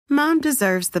Mom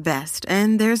deserves the best,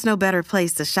 and there's no better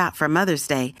place to shop for Mother's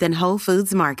Day than Whole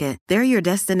Foods Market. They're your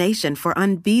destination for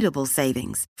unbeatable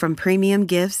savings, from premium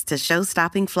gifts to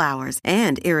show-stopping flowers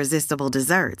and irresistible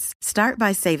desserts. Start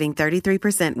by saving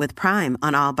 33% with Prime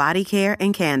on all body care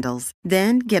and candles.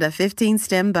 Then get a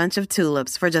 15-stem bunch of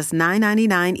tulips for just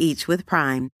 $9.99 each with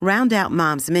Prime. Round out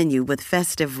Mom's menu with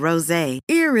festive rosé,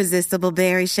 irresistible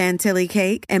berry chantilly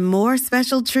cake, and more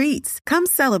special treats. Come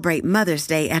celebrate Mother's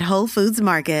Day at Whole Foods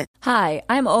Market. Hi,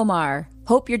 I'm Omar.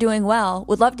 Hope you're doing well.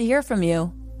 Would love to hear from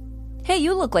you. Hey,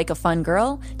 you look like a fun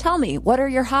girl. Tell me, what are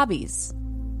your hobbies?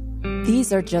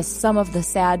 These are just some of the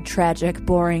sad, tragic,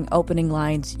 boring opening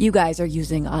lines you guys are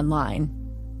using online.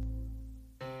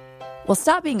 Well,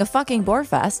 stop being a fucking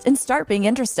borefest and start being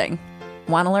interesting.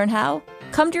 Want to learn how?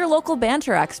 Come to your local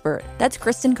banter expert. That's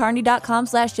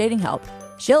KristenCarney.com/datinghelp.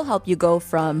 She'll help you go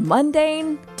from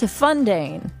mundane to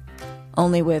fundane.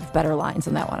 Only with better lines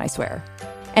than that one, I swear.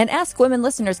 And Ask Women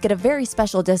listeners get a very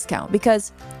special discount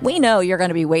because we know you're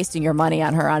going to be wasting your money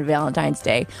on her on Valentine's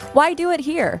Day. Why do it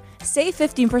here? Save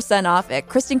 15% off at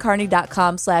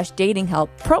KristenCarney.com/datinghelp.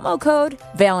 Promo code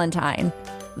Valentine.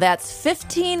 That's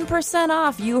 15%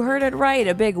 off. You heard it right.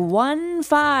 A big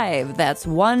 15. That's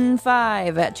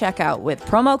 15 at checkout with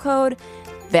promo code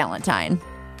Valentine.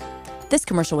 This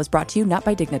commercial was brought to you not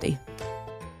by Dignity.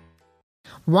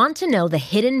 Want to know the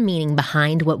hidden meaning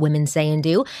behind what women say and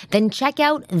do? Then check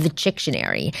out The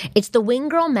Chictionary. It's the Wing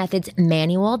Girl Method's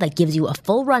manual that gives you a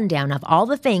full rundown of all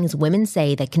the things women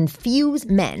say that confuse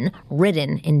men,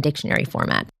 written in dictionary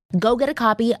format. Go get a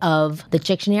copy of The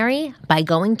Chictionary by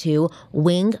going to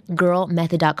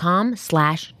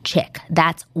winggirlmethod.com/chick.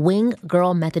 That's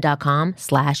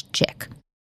winggirlmethod.com/chick.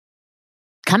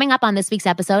 Coming up on this week's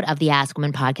episode of the Ask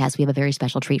Women podcast, we have a very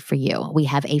special treat for you. We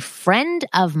have a friend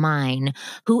of mine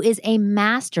who is a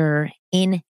master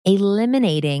in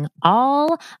eliminating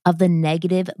all of the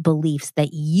negative beliefs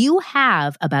that you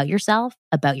have about yourself,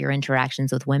 about your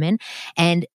interactions with women.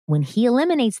 And when he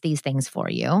eliminates these things for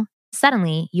you,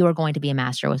 suddenly you are going to be a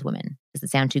master with women. Does it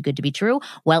sound too good to be true?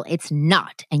 Well, it's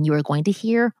not. And you are going to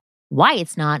hear why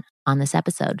it's not on this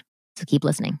episode. So keep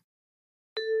listening.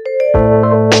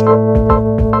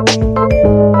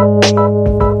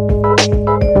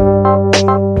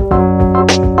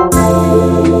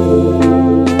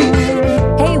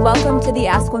 Hey, welcome to the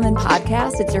Ask Women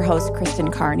podcast. It's your host,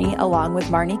 Kristen Carney, along with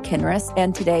Marnie Kinrys.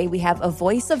 And today we have a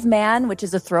voice of man, which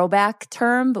is a throwback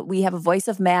term, but we have a voice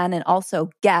of man and also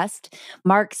guest,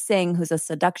 Mark Singh, who's a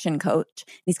seduction coach.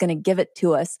 He's going to give it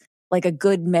to us like a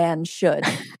good man should.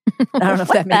 I don't know if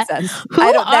that makes sense. Who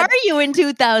are you in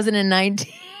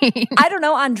 2019? I don't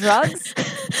know, on drugs?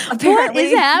 Apparently.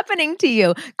 What is happening to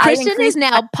you? Kristen is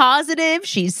now positive.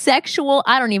 She's sexual.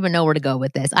 I don't even know where to go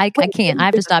with this. I can't. I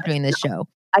have to stop doing this show.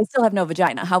 I still have no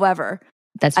vagina. However,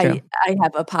 that's true. I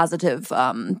have a positive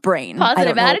brain.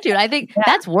 Positive attitude. I think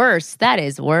that's worse. That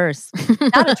is worse.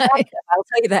 Not attractive, I'll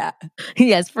tell you that.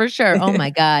 Yes, for sure. Oh my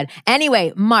God.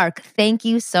 Anyway, Mark, thank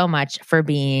you so much for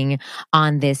being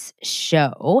on this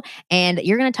show. And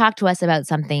you're going to talk to us about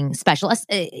something special,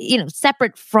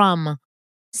 separate from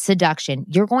seduction.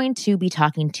 You're going to be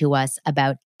talking to us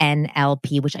about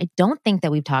NLP, which I don't think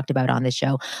that we've talked about on this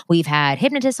show. We've had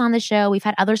hypnotists on the show. We've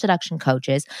had other seduction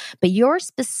coaches, but you're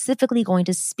specifically going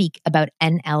to speak about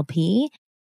NLP.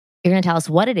 You're going to tell us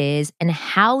what it is and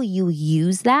how you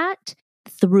use that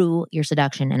through your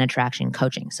seduction and attraction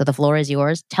coaching. So the floor is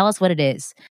yours. Tell us what it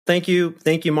is. Thank you.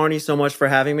 Thank you, Marnie, so much for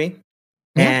having me.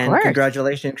 And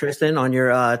congratulations, Kristen, on your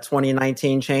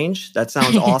 2019 change. That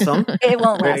sounds awesome. It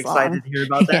won't Very last long. excited to hear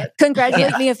about that. Yeah.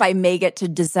 Congratulate me if I make it to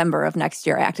December of next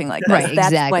year acting like this. Right, That's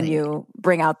exactly. when you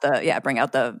bring out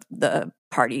the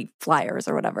party flyers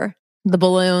or whatever. The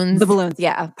balloons. The balloons,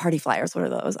 yeah. Party flyers. What are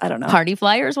those? I don't know. Party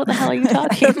flyers? What the hell are you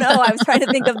talking I don't know. I was trying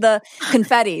to think of the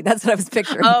confetti. That's what I was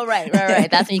picturing. Oh, right.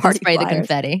 That's when you can spray flyers. the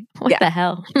confetti. What the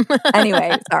hell?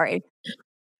 Anyway, sorry.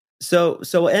 So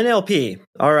NLP.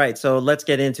 All right. So let's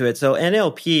get into it. So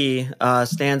NLP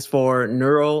stands for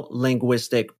Neuro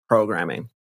Linguistic Programming.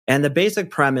 And the basic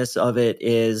premise of it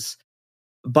is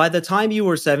by the time you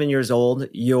were 7 years old,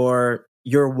 your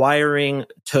wiring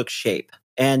took shape.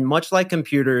 And much like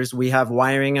computers, we have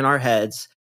wiring in our heads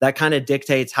that kind of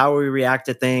dictates how we react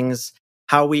to things,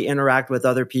 how we interact with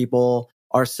other people,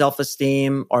 our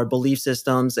self-esteem, our belief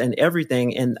systems, and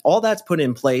everything. And all that's put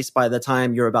in place by the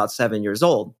time you're about 7 years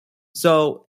old.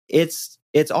 So it's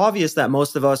obvious that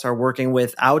most of us are working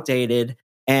with outdated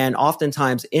and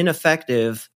oftentimes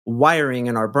ineffective wiring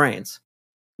in our brains.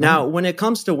 Now, when it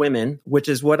comes to women, which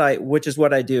is what I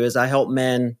do, is I help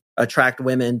men attract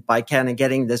women by kind of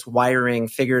getting this wiring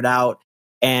figured out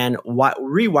and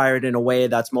rewire it in a way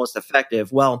that's most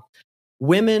effective? Well,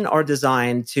 women are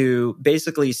designed to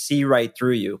basically see right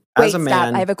through you. As Wait, a stop.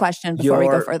 man, I have a question before we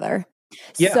go further.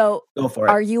 Yeah, So, go for it.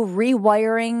 are you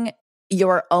rewiring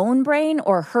your own brain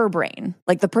or her brain?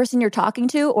 Like the person you're talking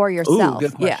to or yourself?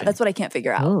 Good question. Yeah, that's what I can't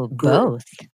figure out. Oh, both.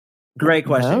 Great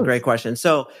question. Both. Great question.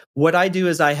 So what I do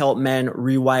is I help men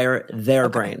rewire their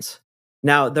brains.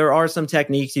 Now, there are some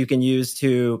techniques you can use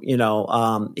to,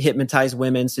 hypnotize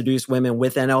women, seduce women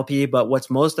with NLP. But what's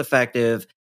most effective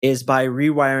is by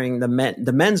rewiring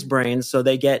the men's brains so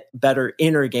they get better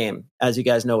inner game, as you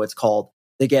guys know it's called.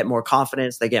 They get more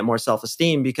confidence, they get more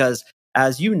self-esteem, because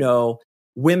as you know,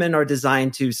 women are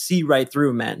designed to see right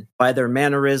through men by their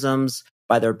mannerisms,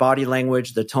 by their body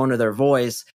language, the tone of their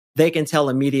voice. They can tell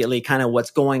immediately kind of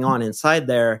what's going on inside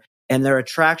there, and their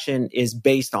attraction is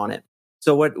based on it.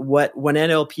 So when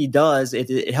NLP does,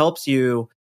 it helps you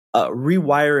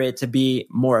rewire it to be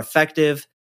more effective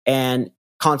and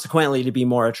consequently to be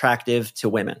more attractive to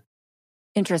women.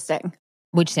 Interesting.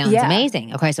 Which sounds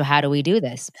amazing. Okay, so how do we do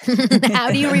this?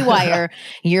 How do you rewire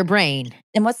your brain?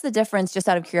 And what's the difference, just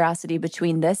out of curiosity,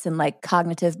 between this and like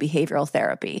cognitive behavioral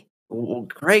therapy? Well,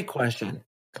 great question.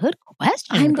 Good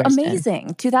question. I'm Kristen.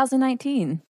 Amazing.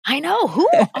 2019. I know. Who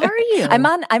are you?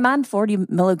 I'm on 40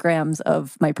 milligrams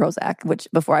of my Prozac, which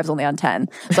before I was only on 10.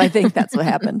 So I think that's what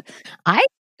happened. I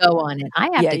go on it.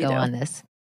 I have to you go do. on this.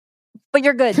 But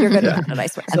you're good. You're good at it, I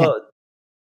swear.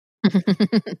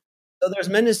 So there's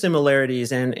many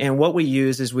similarities, and what we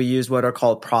use what are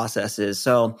called processes.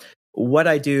 So what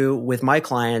I do with my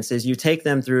clients is you take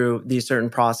them through these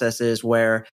certain processes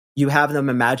where you have them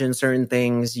imagine certain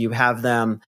things, you have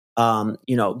them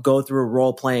go through a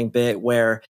role-playing bit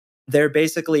where they're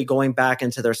basically going back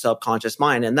into their subconscious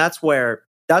mind. And that's where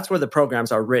the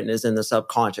programs are written, is in the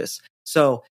subconscious.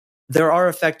 So there are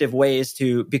effective ways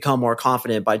to become more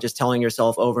confident by just telling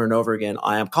yourself over and over again,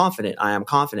 I am confident, I am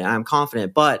confident, I am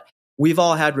confident. But we've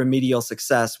all had remedial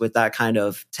success with that kind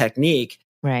of technique.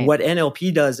 Right. What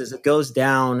NLP does is it goes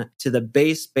down to the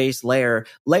base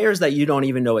layers that you don't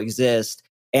even know exist,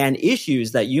 and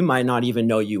issues that you might not even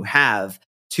know you have,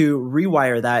 to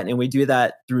rewire that. And we do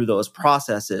that through those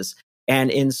processes. And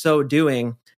in so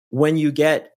doing, when you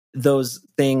get those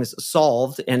things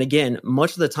solved, and again,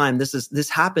 much of the time, this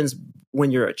happens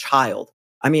when you're a child.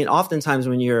 I mean, oftentimes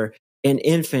when you're an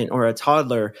infant or a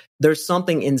toddler, there's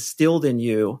something instilled in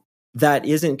you that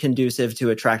isn't conducive to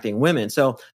attracting women.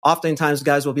 So oftentimes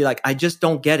guys will be like, I just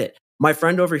don't get it. My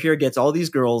friend over here gets all these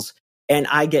girls and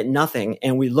I get nothing.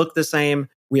 And we look the same.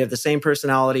 We have the same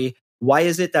personality. Why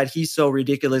is it that he's so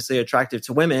ridiculously attractive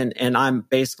to women and I'm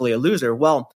basically a loser?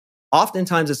 Well,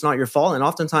 oftentimes it's not your fault. And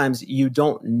oftentimes you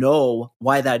don't know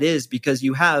why that is, because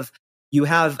you have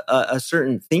a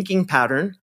certain thinking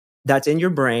pattern that's in your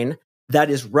brain that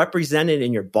is represented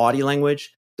in your body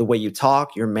language, the way you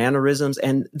talk, your mannerisms.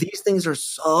 And these things are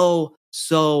so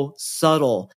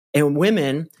subtle. And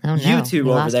women, you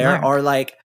two over there are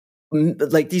like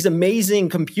these amazing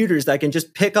computers that can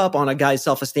just pick up on a guy's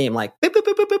self-esteem, like, boop, boop,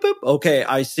 boop, boop, boop, boop. Okay,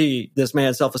 I see this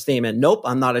man's self-esteem and nope,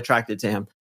 I'm not attracted to him.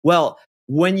 Well,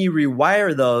 when you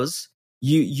rewire those,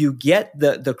 you get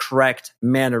the correct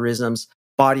mannerisms,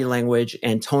 body language,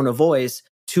 and tone of voice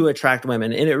to attract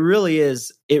women. And it really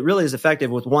is effective.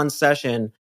 With one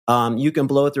session, you can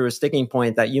blow through a sticking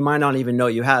point that you might not even know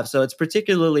you have. So it's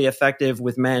particularly effective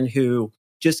with men who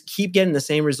just keep getting the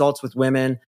same results with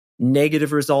women,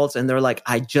 negative results. And they're like,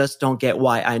 I just don't get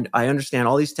why. I understand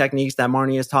all these techniques that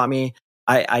Marnie has taught me.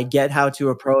 I get how to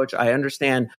approach. I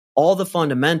understand all the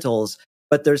fundamentals,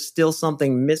 but there's still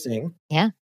something missing. Yeah.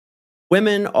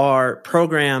 Women are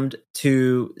programmed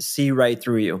to see right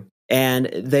through you. And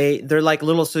they're like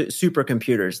little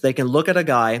supercomputers. They can look at a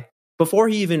guy before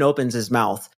he even opens his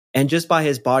mouth. And just by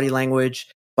his body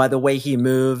language, by the way he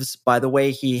moves, by the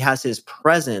way he has his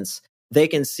presence, they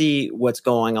can see what's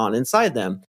going on inside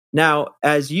them. Now,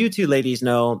 as you two ladies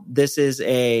know, this is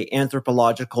an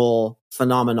anthropological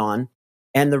phenomenon.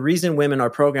 And the reason women are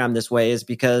programmed this way is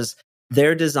because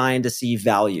they're designed to see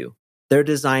value. They're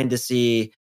designed to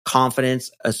see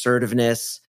confidence,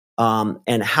 assertiveness,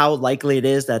 and how likely it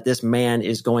is that this man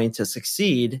is going to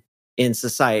succeed in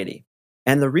society.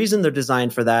 And the reason they're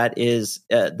designed for that is,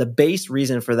 the base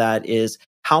reason for that is,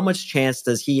 how much chance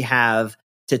does he have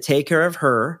to take care of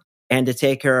her and to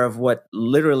take care of what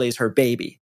literally is her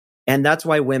baby? And that's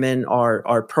why women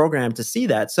are programmed to see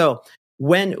that. So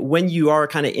when you are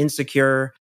kind of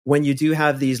insecure, when you do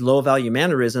have these low value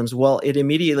mannerisms, well, it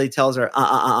immediately tells her,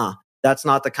 that's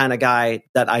not the kind of guy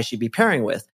that I should be pairing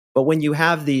with. But when you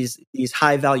have these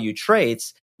high value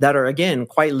traits that are, again,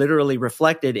 quite literally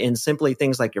reflected in simply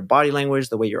things like your body language,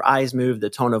 the way your eyes move, the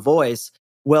tone of voice,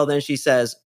 well, then she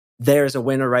says, there's a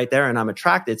winner right there and I'm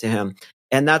attracted to him.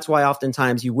 And that's why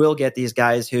oftentimes you will get these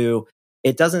guys who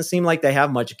it doesn't seem like they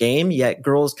have much game, yet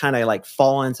girls kind of like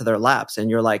fall into their laps. And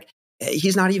you're like,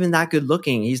 he's not even that good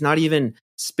looking. He's not even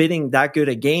spitting that good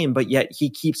a game, but yet he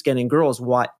keeps getting girls.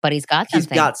 What? But he's got something.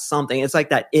 He's got something. It's like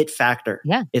that it factor.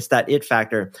 Yeah. It's that it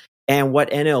factor. And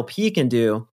what NLP can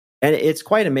do, and it's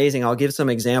quite amazing. I'll give some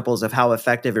examples of how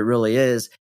effective it really is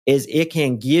it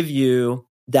can give you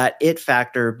that it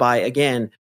factor by, again,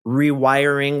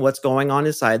 rewiring what's going on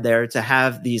inside there to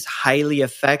have these highly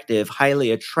effective,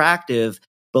 highly attractive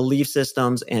belief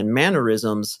systems and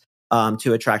mannerisms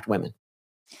to attract women.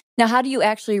 Now, how do you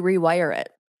actually rewire it?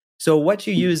 So what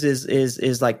you use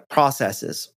is like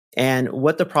processes. And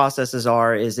what the processes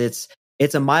are is it's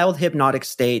a mild hypnotic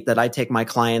state that I take my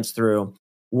clients through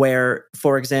where,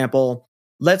 for example,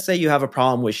 let's say you have a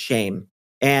problem with shame.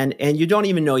 And you don't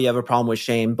even know you have a problem with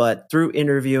shame, but through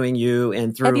interviewing you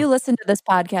and through... Have you listened to this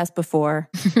podcast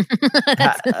before?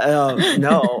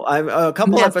 No, I'm a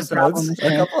couple episodes.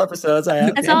 I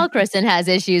have. That's all Kristen has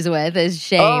issues with is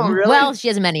shame. Oh, really? Well, she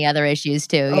has many other issues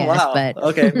too. Oh, yes, wow. But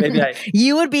okay, maybe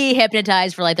you would be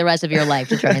hypnotized for like the rest of your life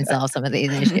to try and solve some of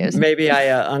these issues. Maybe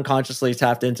I unconsciously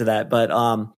tapped into that, but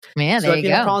yeah, so there if you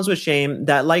you have go. problems with shame,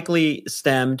 that likely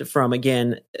stemmed from,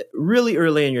 again, really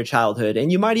early in your childhood,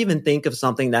 and you might even think of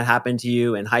something that happened to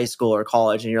you in high school or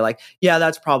college, and you're like, yeah,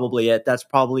 that's probably it. That's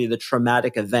probably the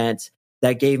traumatic event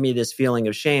that gave me this feeling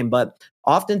of shame. But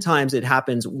oftentimes it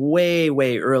happens way,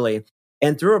 way early.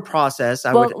 And through a process,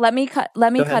 let me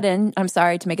cut in. I'm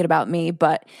sorry to make it about me,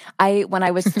 but when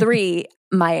I was 3,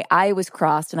 my eye was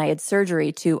crossed and I had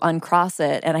surgery to uncross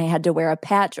it, and I had to wear a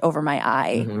patch over my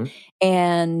eye. Mm-hmm.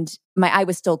 And my eye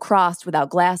was still crossed without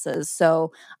glasses.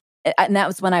 So, and that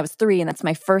was when I was 3, and that's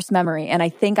my first memory. And I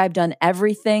think I've done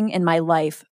everything in my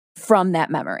life from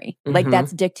that memory. Mm-hmm. Like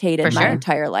that's dictated For my sure.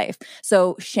 entire life.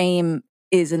 So shame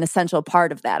is an essential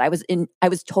part of that. I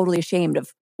was totally ashamed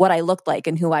of what I looked like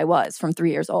and who I was from 3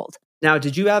 years old. Now,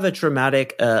 did you have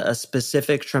a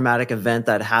specific traumatic event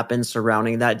that happened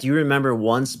surrounding that? Do you remember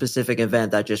one specific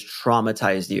event that just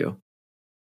traumatized you?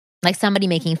 Like somebody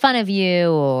making fun of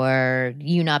you or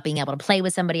you not being able to play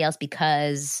with somebody else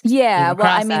because Yeah, you were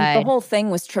well, I mean, the cross-eyed. whole thing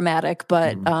was traumatic,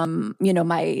 but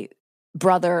my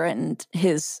brother and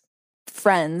his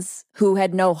friends who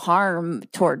had no harm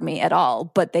toward me at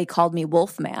all, but they called me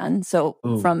Wolfman. So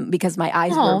because my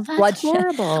eyes were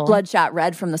bloodshot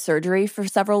red from the surgery for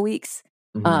several weeks.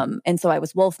 And so I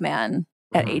was Wolfman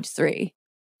at age 3.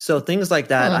 So things like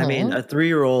that, I mean, a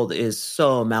 3-year-old is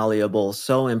so malleable,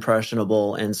 so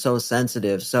impressionable, and so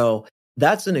sensitive. So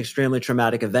that's an extremely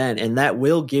traumatic event, and that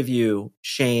will give you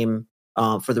shame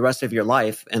for the rest of your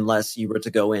life unless you were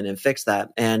to go in and fix that.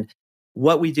 And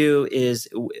what we do is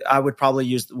I would probably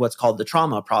use what's called the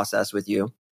trauma process with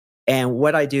you. And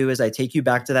what I do is I take you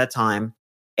back to that time,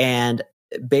 and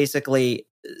basically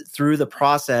through the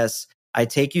process, I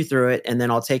take you through it, and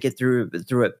then I'll take it through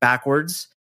it backwards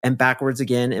and backwards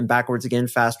again,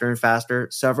 faster and faster,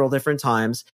 several different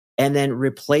times, and then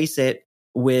replace it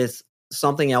with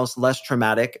something else less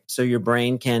traumatic so your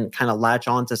brain can kind of latch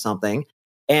onto something,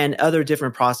 and other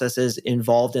different processes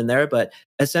involved in there. But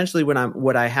essentially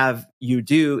what I have you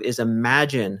do is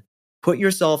imagine, put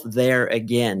yourself there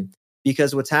again,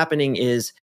 because what's happening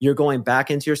is you're going back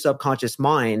into your subconscious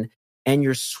mind and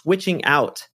you're switching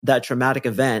out that traumatic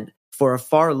event for a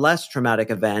far less traumatic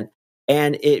event.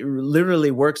 And it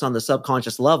literally works on the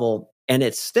subconscious level and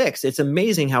it sticks. It's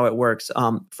amazing how it works.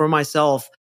 For myself,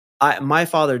 my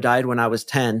father died when I was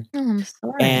 10. I'm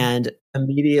sorry. And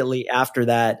immediately after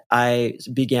that, I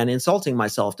began insulting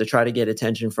myself to try to get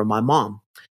attention from my mom.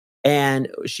 And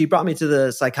she brought me to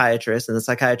the psychiatrist, and the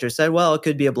psychiatrist said, well, it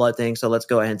could be a blood thing, so let's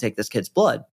go ahead and take this kid's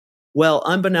blood. Well,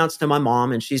 unbeknownst to my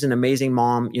mom, and she's an amazing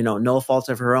mom, no fault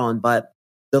of her own, but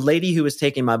the lady who was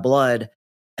taking my blood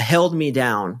held me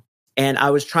down. And I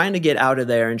was trying to get out of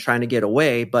there and trying to get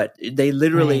away, but they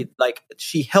literally,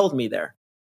 she held me there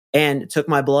and took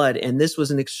my blood. And this was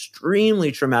an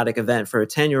extremely traumatic event for a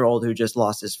 10-year-old who just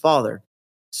lost his father.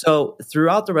 So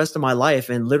throughout the rest of my life,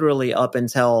 and literally up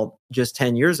until just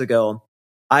 10 years ago,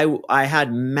 I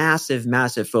had massive,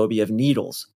 massive phobia of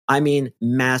needles. I mean,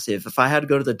 massive. If I had to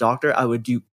go to the doctor, I would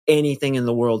do anything in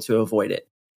the world to avoid it.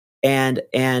 And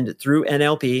through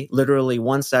NLP, literally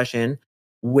one session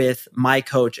with my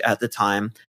coach at the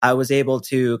time, I was able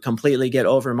to completely get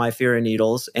over my fear of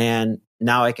needles. And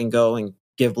now I can go and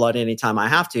give blood anytime I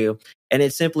have to. And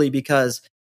it's simply because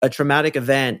a traumatic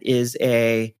event is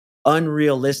a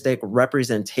unrealistic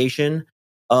representation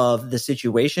of the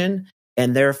situation.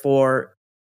 And therefore,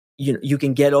 you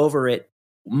can get over it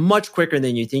much quicker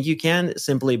than you think you can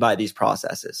simply by these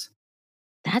processes.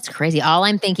 That's crazy. All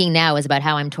I'm thinking now is about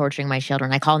how I'm torturing my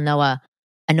children. I call Noah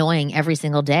annoying every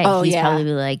single day. Oh, He's yeah.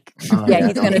 probably like, Yeah,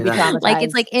 he's going to be traumatized. like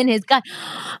it's like in his gut.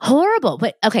 Horrible.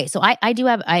 But okay, so I do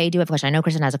have a question. I know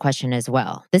Kristen has a question as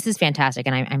well. This is fantastic,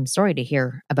 and I'm sorry to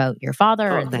hear about your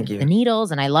father and thank you. the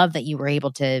needles. And I love that you were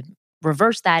able to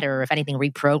reverse that, or if anything,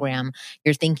 reprogram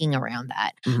your thinking around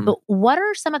that. Mhm. But what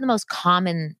are some of the most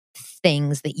common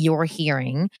things that you're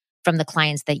hearing from the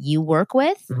clients that you work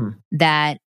with Mhm.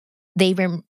 that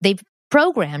they've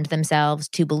programmed themselves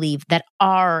to believe that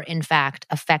are in fact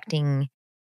affecting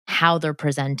how they're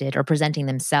presented or presenting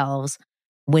themselves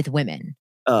with women?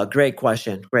 Great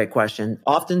question. Great question.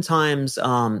 Oftentimes,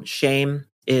 shame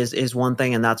is one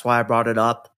thing, and that's why I brought it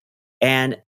up.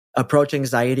 And approach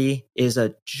anxiety is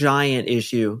a giant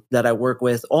issue that I work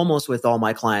with almost with all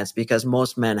my clients because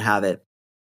most men have it.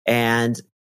 And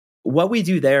what we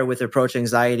do there with approach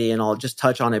anxiety, and I'll just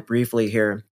touch on it briefly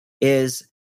here, is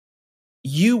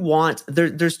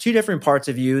there's two different parts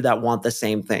of you that want the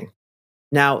same thing.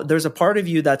 Now, there's a part of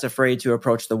you that's afraid to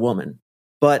approach the woman.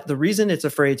 But the reason it's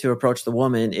afraid to approach the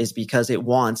woman is because it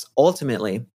wants,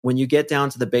 ultimately, when you get down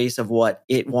to the base of what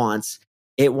it wants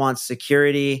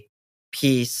security,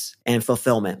 peace, and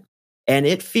fulfillment. And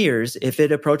it fears if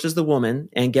it approaches the woman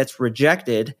and gets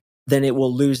rejected, then it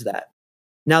will lose that.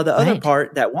 Now, the other Right.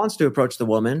 part that wants to approach the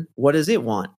woman, what does it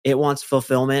want? It wants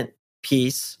fulfillment,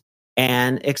 peace,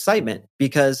 and excitement,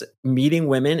 because meeting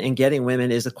women and getting women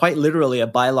is quite literally a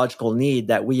biological need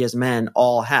that we as men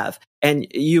all have. And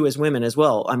you as women as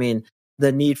well. I mean,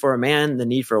 the need for a man, the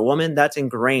need for a woman, that's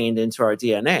ingrained into our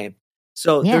DNA.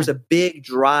 So Yeah. there's a big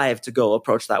drive to go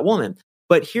approach that woman.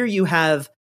 But here you have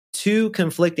two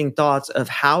conflicting thoughts of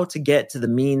how to get to the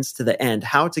means to the end,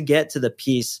 how to get to the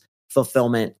peace,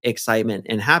 fulfillment, excitement,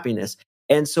 and happiness.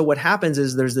 And so what happens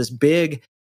is there's this big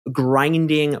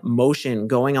grinding motion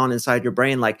going on inside your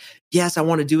brain, like, yes, I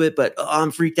want to do it, but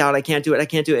I'm freaked out. I can't do it. I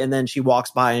can't do it. And then she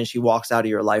walks by and she walks out of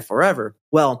your life forever.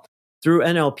 Well, through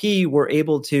NLP, we're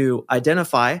able to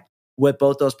identify what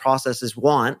both those processes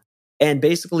want and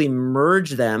basically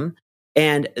merge them.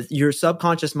 And your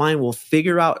subconscious mind will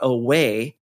figure out a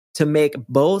way to make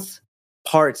both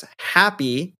parts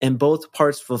happy and both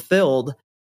parts fulfilled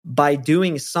by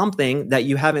doing something that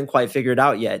you haven't quite figured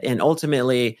out yet. And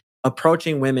ultimately,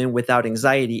 approaching women without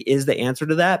anxiety is the answer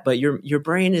to that. But your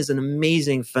brain is an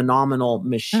amazing, phenomenal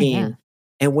machine. Oh, yeah.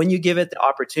 And when you give it the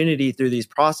opportunity through these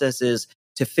processes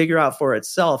to figure out for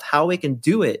itself how it can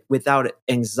do it without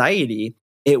anxiety,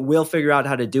 it will figure out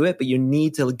how to do it. But you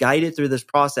need to guide it through this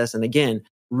process. And again,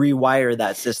 rewire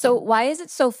that system. So why is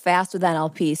it so fast with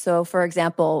NLP? So for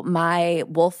example, my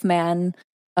Wolfman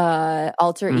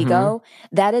alter ego,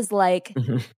 that is like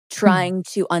trying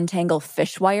to untangle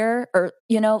fish wire, or,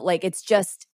 like it's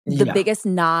just the biggest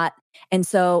knot. And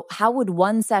so how would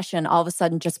one session all of a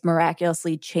sudden just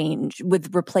miraculously change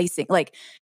with replacing, like,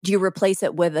 do you replace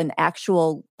it with an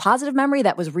actual positive memory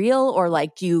that was real? Or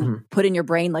like, do you put in your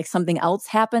brain like something else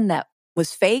happened that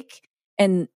was fake?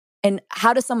 And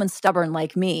how does someone stubborn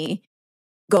like me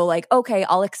go like, okay,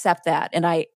 I'll accept that. And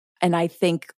I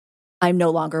think I'm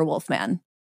no longer Wolfman.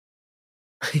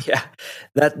 Yeah,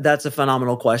 that's a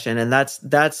phenomenal question. And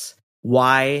that's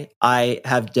why I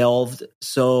have delved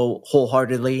so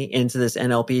wholeheartedly into this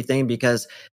NLP thing, because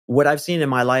what I've seen in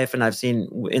my life and I've seen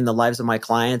in the lives of my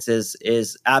clients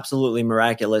is absolutely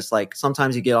miraculous. Like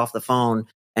sometimes you get off the phone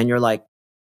and you're like,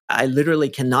 I literally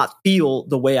cannot feel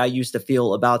the way I used to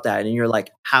feel about that. And you're like,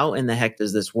 how in the heck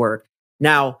does this work?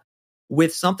 Now,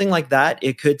 with something like that,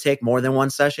 it could take more than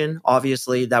one session.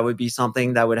 Obviously, that would be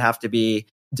something that would have to be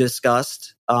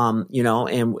discussed, and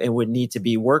would need to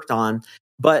be worked on.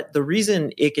 But the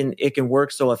reason it can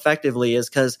work so effectively is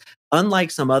because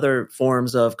unlike some other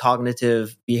forms of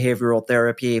cognitive behavioral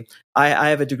therapy, I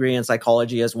have a degree in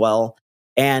psychology as well.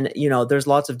 And, there's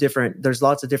lots of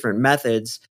different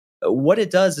methods. What it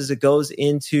does is it goes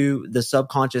into the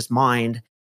subconscious mind,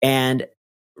 and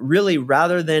really,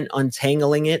 rather than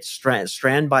untangling it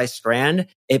strand by strand,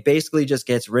 it basically just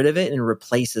gets rid of it and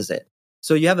replaces it.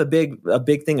 So you have a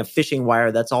big thing of fishing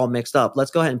wire that's all mixed up.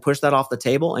 Let's go ahead and push that off the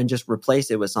table and just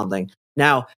replace it with something.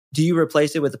 Now, do you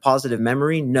replace it with a positive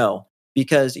memory? No,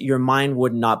 because your mind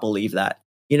would not believe that.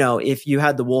 If you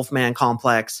had the Wolfman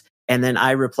complex and then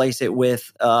I replace it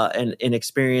with an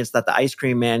experience that the ice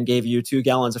cream man gave you 2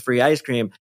 gallons of free ice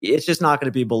cream, it's just not going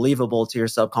to be believable to your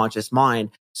subconscious mind.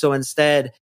 So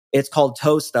instead, it's called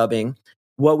toe stubbing.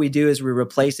 What we do is we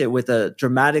replace it with a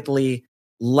dramatically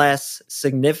less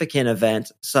significant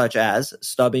event, such as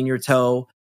stubbing your toe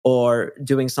or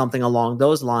doing something along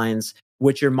those lines,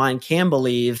 which your mind can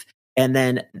believe. And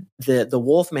then the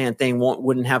Wolfman thing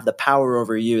wouldn't have the power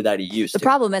over you that he used to. The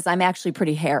problem is I'm actually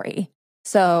pretty hairy.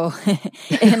 So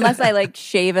unless I like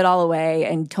shave it all away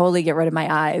and totally get rid of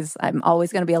my eyes, I'm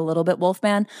always going to be a little bit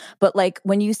Wolfman. But like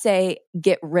when you say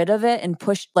get rid of it and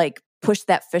push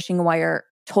that fishing wire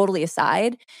totally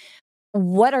aside,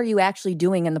 what are you actually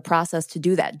doing in the process to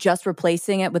do that? Just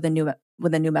replacing it with a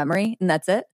new memory, and that's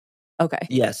it? Okay.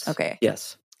 Yes. Okay.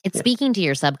 Yes. It's speaking to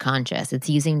your subconscious. It's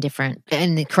using different,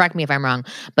 and correct me if I'm wrong,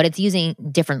 but it's using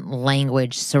different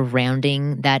language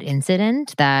surrounding that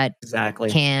incident that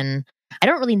exactly can. I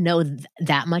don't really know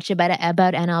that much about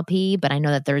NLP, but I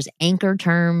know that there's anchor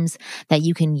terms that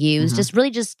you can use. Just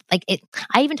like it.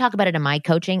 I even talk about it in my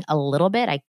coaching a little bit.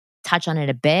 I touch on it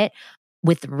a bit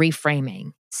with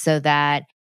reframing, so that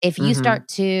if you start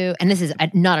to, and this is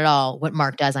not at all what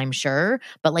Mark does, I'm sure,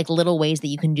 but like little ways that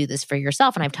you can do this for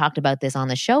yourself. And I've talked about this on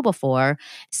the show before.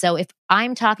 So if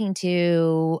I'm talking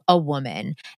to a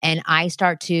woman and I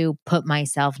start to put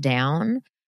myself down,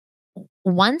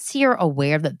 once you're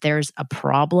aware that there's a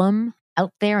problem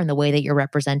out there in the way that you're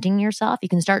representing yourself, you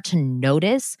can start to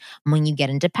notice when you get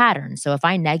into patterns. So if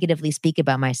I negatively speak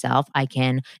about myself, I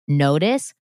can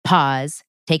notice, pause,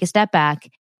 take a step back,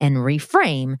 and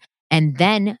reframe, and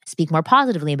then speak more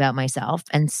positively about myself.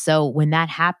 And so when that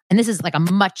happens, and this is like a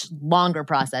much longer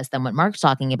process than what Mark's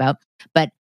talking about,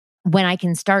 but when I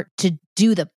can start to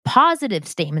do the positive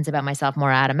statements about myself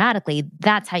more automatically,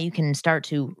 that's how you can start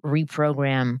to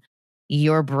reprogram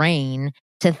your brain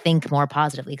to think more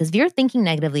positively. Because if you're thinking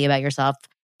negatively about yourself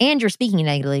and you're speaking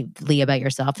negatively about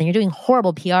yourself, then you're doing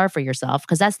horrible PR for yourself,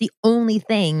 because that's the only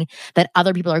thing that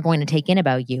other people are going to take in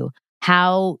about you.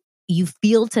 How you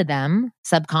feel to them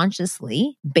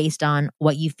subconsciously based on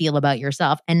what you feel about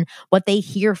yourself and what they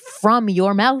hear from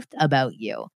your mouth about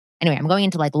you. Anyway, I'm going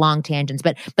into like long tangents,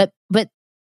 but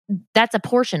that's a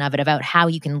portion of it about how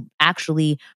you can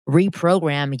actually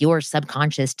reprogram your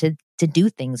subconscious to do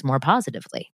things more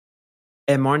positively.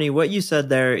 And Marnie, what you said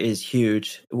there is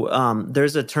huge.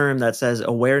 There's a term that says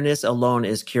awareness alone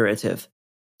is curative.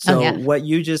 So what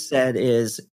you just said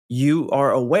is you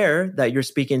are aware that you're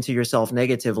speaking to yourself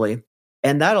negatively.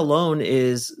 And that alone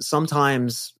is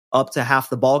sometimes up to half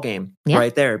the ball game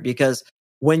right there. Because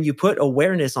when you put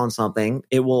awareness on something,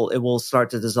 it will start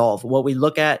to dissolve. What we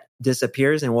look at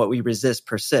disappears and what we resist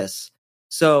persists.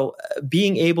 So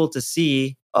being able to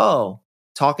see,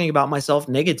 talking about myself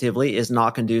negatively is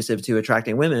not conducive to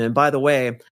attracting women. And by the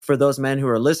way, for those men who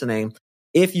are listening,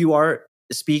 if you are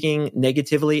speaking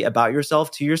negatively about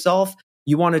yourself to yourself,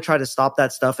 you want to try to stop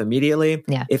that stuff immediately.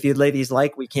 Yeah. If you ladies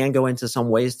like, we can go into some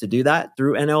ways to do that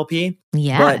through NLP.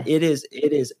 Yeah. But it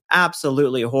is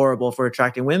absolutely horrible for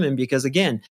attracting women, because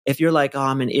again, if you're like, oh,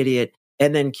 I'm an idiot,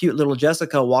 and then cute little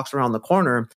Jessica walks around the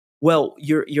corner, well,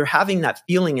 you're having that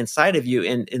feeling inside of you,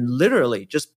 and literally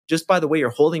just by the way you're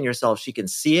holding yourself, she can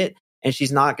see it and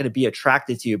she's not going to be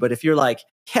attracted to you. But if you're like,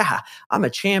 yeah, I'm a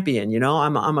champion,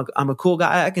 I'm a cool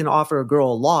guy, I can offer a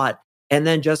girl a lot, and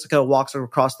then Jessica walks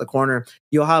across the corner,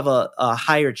 you'll have a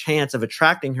higher chance of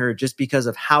attracting her just because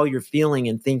of how you're feeling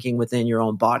and thinking within your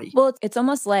own body. Well, it's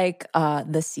almost like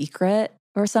The Secret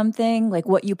or something. Like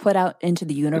what you put out into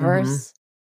the universe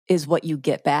is what you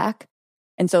get back.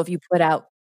 And so if you put out,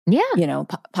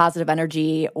 positive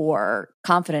energy or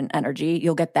confident energy,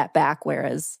 you'll get that back.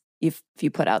 Whereas if you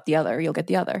put out the other, you'll get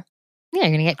the other. Yeah, you're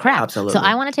going to get crap. Absolutely. So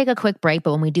I want to take a quick break,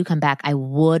 but when we do come back, I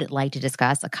would like to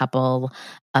discuss a couple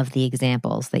of the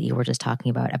examples that you were just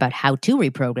talking about how to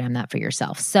reprogram that for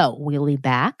yourself. So we'll be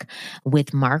back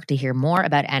with Mark to hear more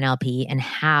about NLP and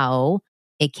how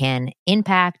it can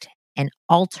impact and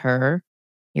alter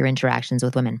your interactions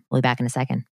with women. We'll be back in a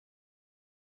second.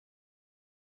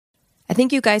 I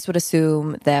think you guys would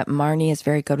assume that Marnie is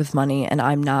very good with money, and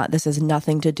I'm not. This has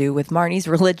nothing to do with Marnie's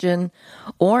religion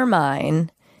or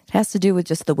mine. It has to do with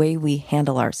just the way we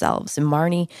handle ourselves. And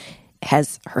Marnie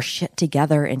has her shit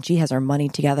together and she has her money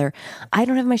together. I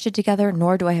don't have my shit together,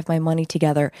 nor do I have my money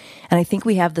together. And I think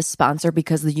we have the sponsor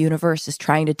because the universe is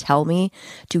trying to tell me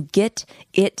to get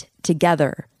it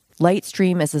together.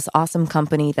 Lightstream is this awesome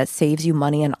company that saves you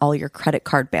money on all your credit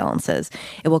card balances.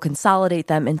 It will consolidate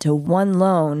them into one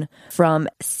loan from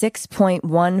 6.14%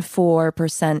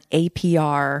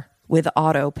 APR with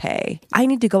auto pay. I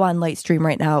need to go on Lightstream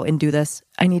right now and do this.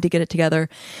 I need to get it together.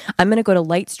 I'm going to go to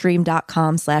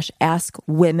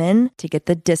lightstream.com/askwomen to get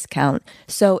the discount.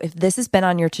 So if this has been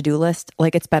on your to-do list,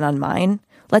 like it's been on mine,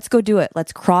 let's go do it.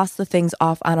 Let's cross the things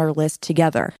off on our list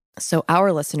together. So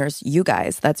our listeners, you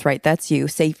guys, that's right, that's you,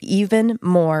 save even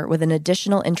more with an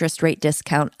additional interest rate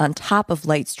discount on top of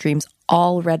Lightstream's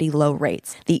already low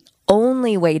rates. The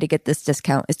only way to get this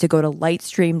discount is to go to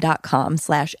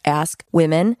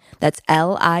lightstream.com/askwomen. That's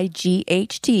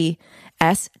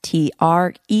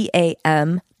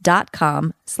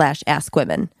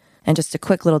lightstream.com/askwomen. And just a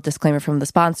quick little disclaimer from the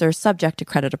sponsor, subject to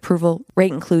credit approval.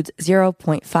 Rate includes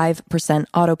 0.5%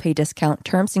 auto pay discount.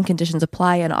 Terms and conditions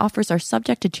apply and offers are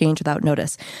subject to change without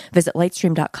notice. Visit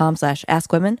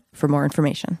lightstream.com/askwomen for more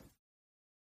information.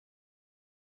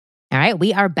 All right,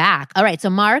 we are back. All right, so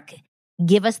Mark,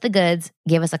 give us the goods.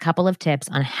 Give us a couple of tips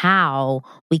on how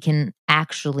we can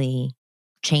actually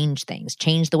change things,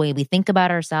 change the way we think about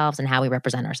ourselves and how we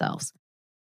represent ourselves.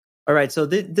 All right, so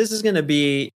this is going to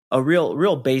be a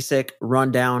real basic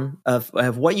rundown of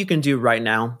what you can do right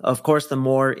now. Of course, the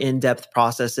more in-depth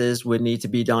processes would need to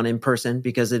be done in person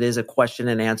because it is a question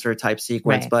and answer type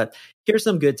sequence. Right. But here's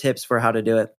some good tips for how to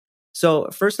do it. So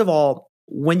first of all,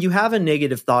 when you have a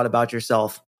negative thought about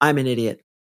yourself, I'm an idiot.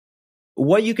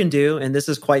 What you can do, and this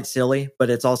is quite silly, but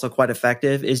it's also quite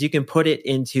effective, is you can put it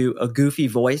into a goofy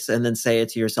voice and then say it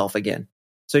to yourself again.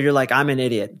 So you're like, I'm an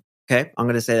idiot. Okay, I'm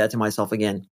going to say that to myself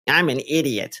again. I'm an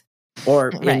idiot.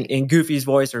 Or Right. in Goofy's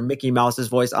voice or Mickey Mouse's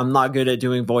voice. I'm not good at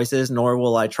doing voices, nor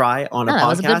will I try on a That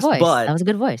was a good podcast. voice. But That was a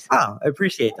good voice. I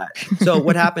appreciate that. So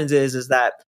what happens is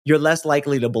that you're less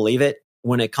likely to believe it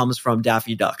when it comes from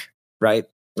Daffy Duck, right?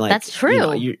 Like, That's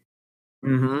true.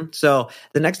 So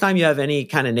the next time you have any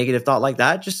kind of negative thought like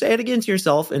that, just say it again to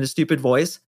yourself in a stupid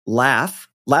voice. Laugh.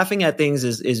 Laughing at things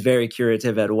is very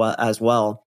curative as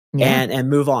well. Yeah. And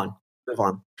move on.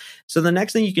 So the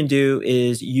next thing you can do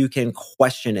is you can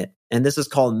question it. And this is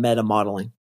called meta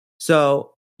modeling.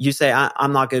 So you say,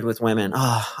 I'm not good with women.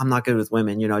 Oh, I'm not good with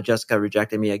women. Jessica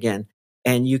rejected me again.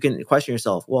 And you can question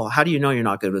yourself, well, how do you know you're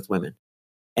not good with women?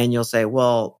 And you'll say,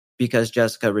 well, because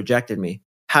Jessica rejected me.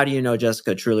 How do you know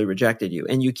Jessica truly rejected you?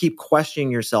 And you keep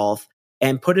questioning yourself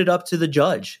and put it up to the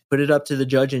judge. Put it up to the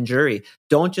judge and jury.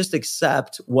 Don't just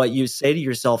accept what you say to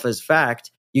yourself as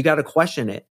fact. You got to question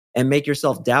it and make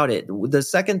yourself doubt it. The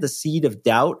second the seed of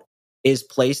doubt is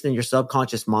placed in your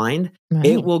subconscious mind, Right.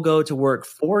 it will go to work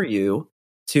for you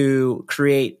to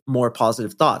create more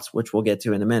positive thoughts, which we'll get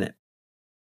to in a minute.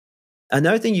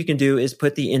 Another thing you can do is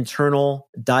put the internal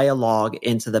dialogue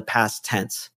into the past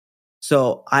tense.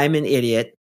 So I'm an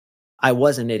idiot. I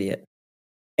was an idiot.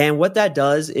 And what that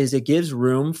does is it gives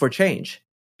room for change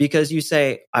because you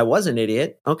say, I was an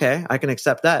idiot. Okay, I can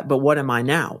accept that. But what am I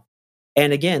now?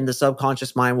 And again, the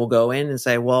subconscious mind will go in and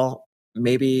say, well,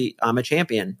 maybe I'm a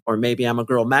champion, or maybe I'm a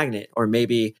girl magnet, or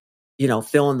maybe,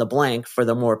 fill in the blank for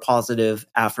the more positive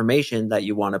affirmation that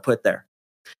you want to put there.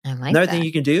 I like Another that. thing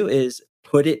you can do is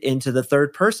put it into the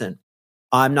third person.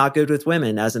 I'm not good with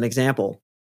women, as an example.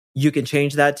 You can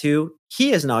change that to,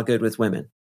 he is not good with women.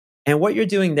 And what you're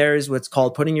doing there is what's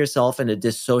called putting yourself in a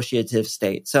dissociative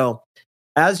state. So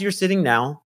as you're sitting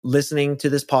now, listening to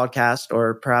this podcast,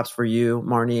 or perhaps for you,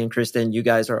 Marnie and Kristen, you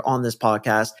guys are on this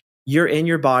podcast, you're in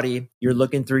your body, you're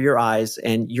looking through your eyes,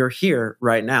 and you're here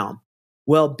right now.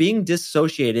 Well, being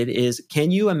dissociated is, can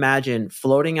you imagine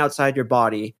floating outside your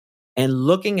body and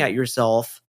looking at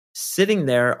yourself sitting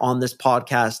there on this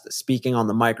podcast, speaking on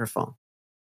the microphone?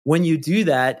 When you do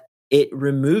that, it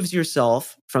removes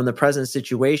yourself from the present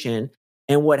situation,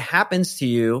 and what happens to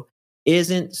you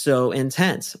isn't so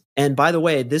intense. And by the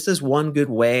way, this is one good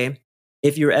way.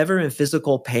 If you're ever in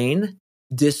physical pain,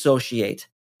 dissociate.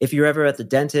 If you're ever at the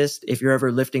dentist, if you're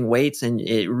ever lifting weights and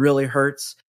it really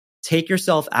hurts, take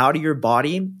yourself out of your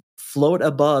body, float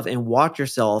above and watch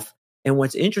yourself. And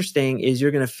what's interesting is you're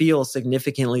going to feel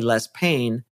significantly less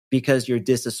pain because you're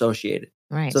disassociated.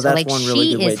 Right. So that's one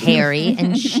really she good way is to do it. hairy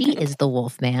and she is the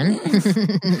wolf man.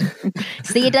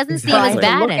 See, it doesn't seem Trying as to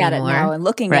bad look at it anymore. now and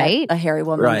looking right? at a hairy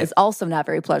woman Right. is also not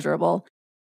very pleasurable,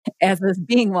 as is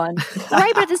being one.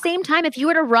 Right, but at the same time, if you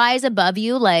were to rise above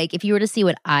you, like if you were to see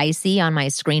what I see on my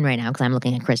screen right now, because I'm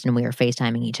looking at Kristen and we are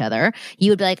FaceTiming each other,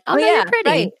 you would be like, oh, no, you're pretty.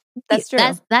 right. That's true.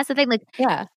 That's the thing. Like,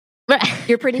 Yeah,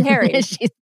 you're pretty hairy.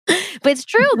 But it's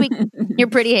true. You're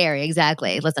pretty hairy.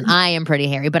 Exactly. Listen, I am pretty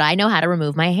hairy, but I know how to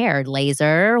remove my hair.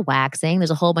 Laser, waxing.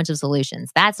 There's a whole bunch of solutions.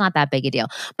 That's not that big a deal.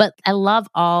 But I love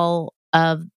all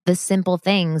of the simple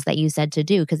things that you said to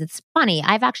do, because it's funny.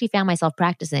 I've actually found myself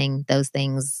practicing those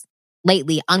things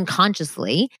lately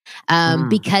unconsciously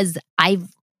because I've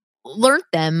learned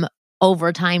them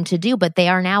over time to do, but they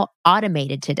are now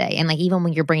automated today. And like, even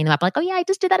when you're bringing them up, like, oh yeah, I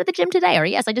just did that at the gym today. Or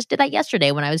yes, I just did that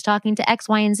yesterday when I was talking to X,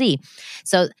 Y, and Z.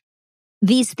 So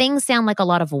these things sound like a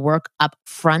lot of work up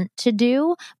front to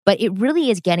do, but it really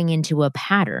is getting into a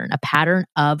pattern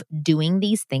of doing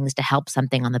these things to help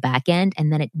something on the back end.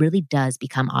 And then it really does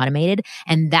become automated.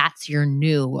 And that's your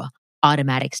new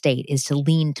automatic state is to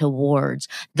lean towards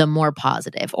the more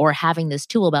positive, or having this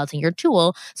tool belt in your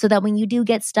tool so that when you do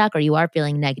get stuck or you are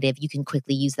feeling negative, you can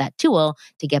quickly use that tool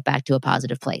to get back to a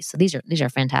positive place. So these are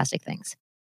fantastic things.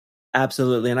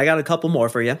 Absolutely. And I got a couple more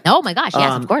for you. Oh my gosh.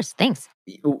 Yes, of course. Thanks.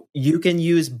 You can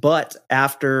use but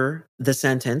after the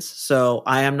sentence. So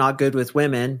I am not good with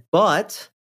women, but,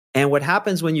 and what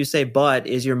happens when you say but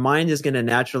is your mind is going to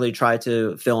naturally try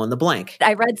to fill in the blank.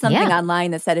 I read something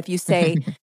online that said if you say,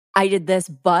 I did this,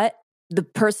 but the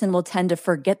person will tend to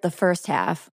forget the first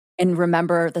half and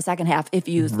remember the second half if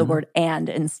you use the word and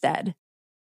instead.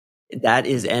 That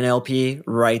is NLP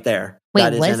right there. Wait,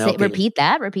 that is NLP. Repeat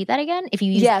that again? If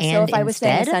you use and so if I was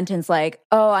saying a instead? sentence like,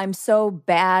 oh, I'm so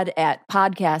bad at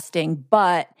podcasting,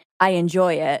 but I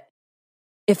enjoy it.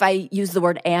 If I use the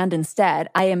word and instead,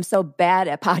 I am so bad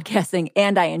at podcasting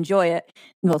and I enjoy it.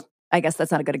 Well, I guess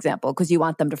that's not a good example because you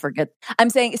want them to forget. I'm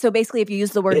saying, so basically if you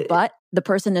use the word but, the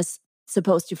person is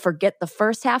supposed to forget the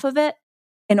first half of it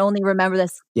and only remember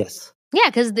this. Yes. Yeah,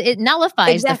 because it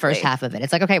nullifies the first half of it.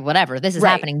 It's like, okay, whatever, this is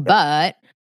happening, but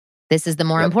this is the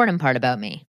more important part about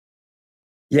me.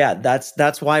 Yeah,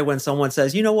 that's why when someone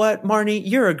says, you know what, Marnie,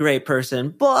 you're a great person,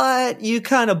 but you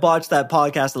kind of botched that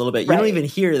podcast a little bit. You don't even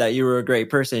hear that you were a great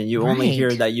person. You only hear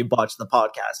that you botched the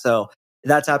podcast. So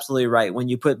that's absolutely right. When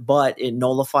you put but, it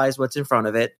nullifies what's in front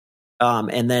of it.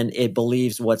 And then it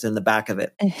believes what's in the back of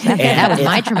it. That was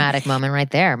my traumatic moment right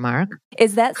there, Mark.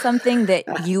 Is that something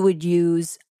that you would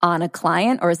use on a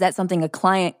client, or is that something a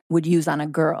client would use on a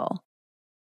girl?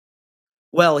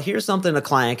 Well, here's something a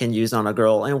client can use on a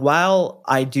girl. And while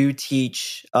I do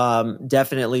teach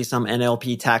definitely some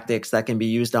NLP tactics that can be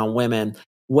used on women,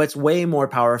 what's way more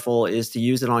powerful is to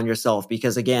use it on yourself.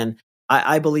 Because again,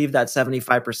 I believe that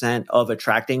 75% of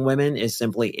attracting women is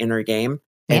simply inner game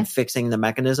and fixing the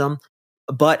mechanism.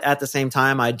 But at the same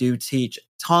time, I do teach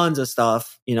tons of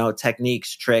stuff,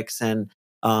 techniques, tricks, and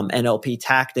NLP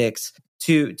tactics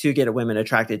to get women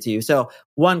attracted to you. So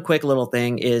one quick little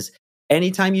thing is,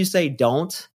 anytime you say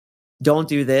don't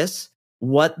do this,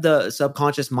 what the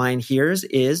subconscious mind hears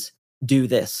is do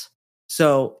this.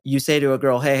 So you say to a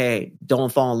girl, hey,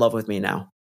 don't fall in love with me now.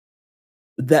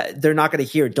 That they're not going to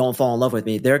hear don't fall in love with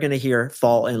me. They're going to hear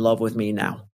fall in love with me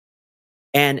now.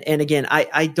 And again,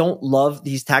 I don't love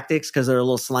these tactics because they're a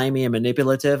little slimy and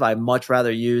manipulative. I much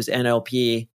rather use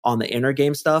NLP on the inner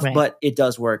game stuff, but it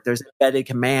does work. There's embedded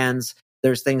commands.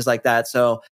 There's things like that.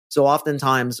 So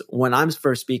oftentimes when I'm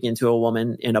first speaking to a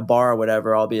woman in a bar or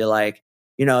whatever, I'll be like,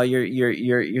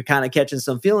 you're kind of catching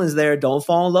some feelings there. Don't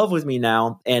fall in love with me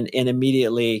now. And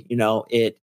immediately,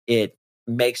 it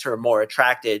makes her more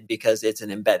attracted because it's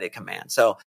an embedded command.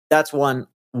 So that's one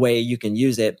way you can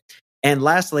use it. And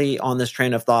lastly, on this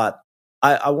train of thought,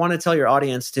 I want to tell your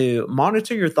audience to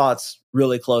monitor your thoughts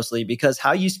really closely, because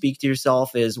how you speak to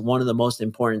yourself is one of the most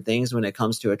important things when it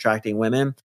comes to attracting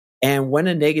women. And when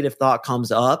a negative thought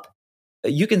comes up,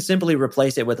 you can simply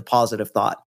replace it with a positive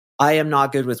thought. I am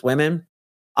not good with women.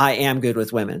 I am good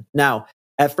with women. Now,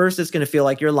 at first, it's going to feel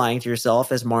like you're lying to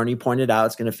yourself. As Marnie pointed out,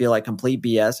 it's going to feel like complete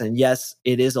BS. And yes,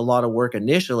 it is a lot of work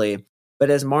initially.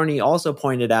 But as Marnie also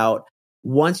pointed out,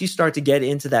 once you start to get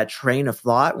into that train of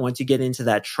thought, once you get into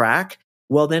that track,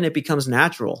 well, then it becomes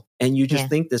natural. And you just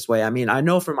think this way. I mean, I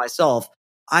know for myself,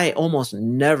 I almost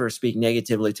never speak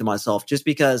negatively to myself just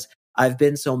because I've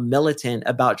been so militant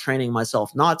about training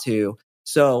myself not to.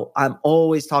 So I'm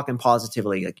always talking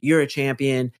positively. Like, you're a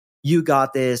champion. You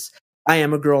got this. I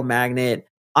am a girl magnet.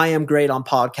 I am great on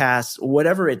podcasts.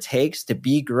 Whatever it takes to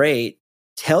be great,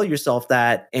 tell yourself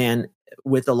that. And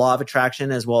with the law of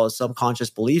attraction as well as subconscious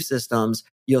belief systems,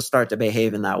 you'll start to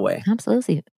behave in that way.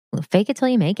 Absolutely. Fake it till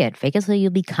you make it. Fake it till you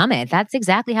become it. That's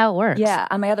exactly how it works. Yeah.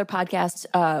 On my other podcast,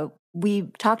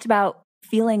 we talked about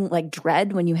feeling like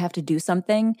dread when you have to do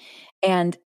something.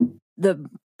 And the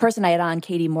person I had on,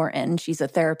 Katie Morton, she's a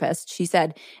therapist. She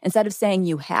said, instead of saying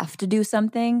you have to do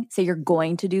something, say you're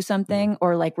going to do something,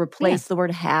 or like replace the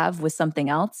word have with something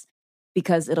else,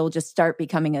 because it'll just start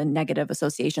becoming a negative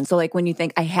association. So like when you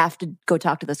think I have to go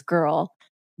talk to this girl,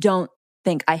 don't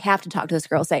think I have to talk to this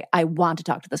girl. Say, I want to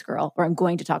talk to this girl, or I'm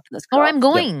going to talk to this girl. Or I'm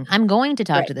going to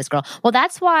talk to this girl. Well,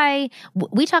 that's why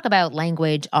we talk about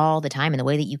language all the time, and the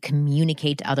way that you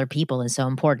communicate to other people is so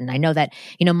important. I know that,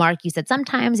 Mark, you said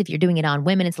sometimes if you're doing it on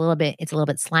women, it's a little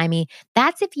bit slimy.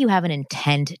 That's if you have an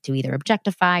intent to either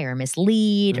objectify or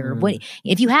mislead, or what.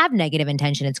 If you have negative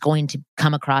intention, it's going to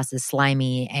come across as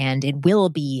slimy, and it will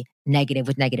be negative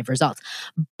with negative results.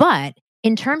 But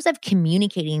in terms of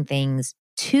communicating things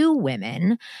to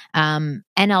women,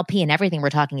 NLP and everything we're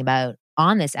talking about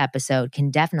on this episode can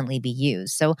definitely be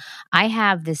used. So I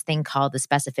have this thing called the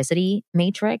specificity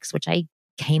matrix, which I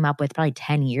came up with probably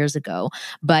 10 years ago,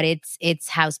 but it's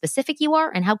how specific you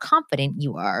are and how confident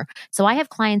you are. So I have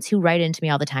clients who write into me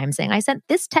all the time saying, I sent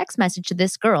this text message to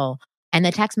this girl, and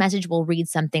the text message will read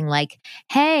something like,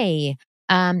 hey,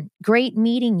 great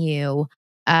meeting you.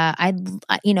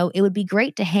 It would be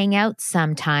great to hang out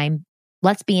sometime.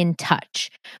 Let's be in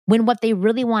touch. When what they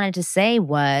really wanted to say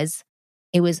was,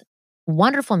 it was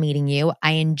wonderful meeting you.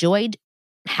 I enjoyed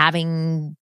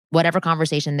having whatever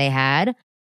conversation they had.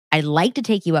 I'd like to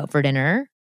take you out for dinner.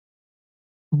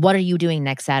 What are you doing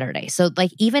next Saturday? So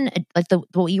like even like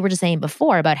what you were just saying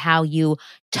before about how you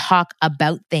talk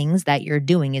about things that you're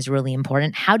doing is really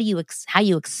important. How you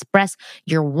express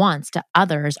your wants to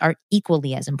others are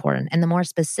equally as important. And the more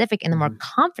specific and the more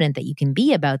confident that you can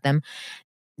be about them,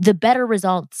 the better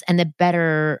results and the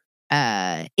better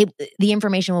the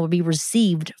information will be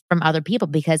received from other people,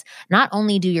 because not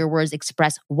only do your words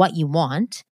express what you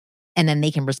want, and then they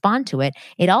can respond to it,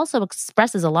 it also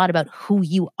expresses a lot about who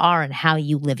you are and how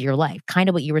you live your life. Kind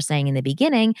of what you were saying in the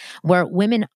beginning, where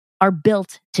women are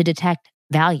built to detect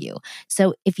value.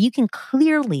 So if you can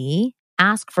clearly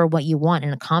ask for what you want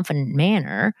in a confident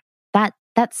manner, that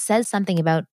says something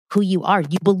about who you are.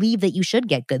 You believe that you should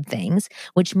get good things,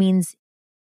 which means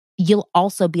you'll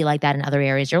also be like that in other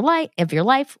areas of your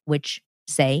life, which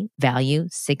say value,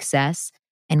 success,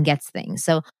 and gets things.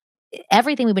 So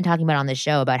everything we've been talking about on this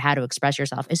show about how to express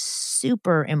yourself is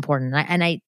super important.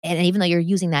 And even though you're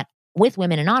using that with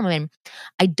women and non-women,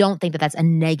 I don't think that that's a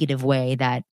negative way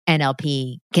that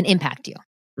NLP can impact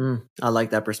you. I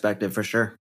like that perspective for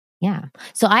sure. Yeah.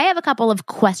 So I have a couple of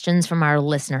questions from our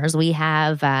listeners. We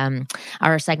have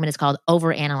our segment is called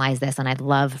Overanalyze This, and I'd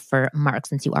love for Mark,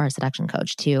 since you are a seduction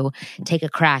coach, to take a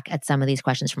crack at some of these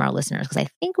questions from our listeners, because I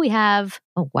think we have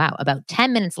about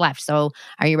 10 minutes left. So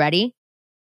are you ready?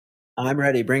 I'm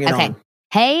ready. Bring it on.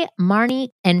 Hey, Marnie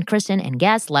and Kristen and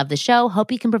guests, love the show.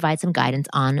 Hope you can provide some guidance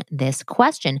on this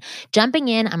question. Jumping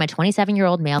in, I'm a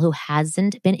 27-year-old male who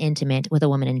hasn't been intimate with a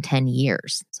woman in 10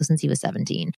 years. So since he was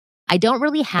 17. I don't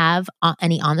really have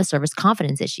any on-the-surface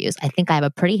confidence issues. I think I have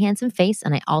a pretty handsome face,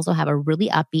 and I also have a really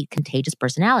upbeat, contagious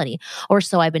personality, or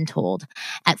so I've been told.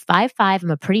 At 5'5",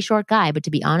 I'm a pretty short guy, but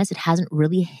to be honest, it hasn't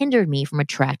really hindered me from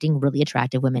attracting really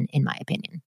attractive women, in my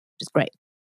opinion, which is great.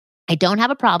 I don't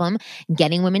have a problem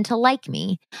getting women to like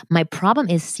me. My problem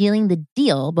is sealing the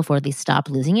deal before they stop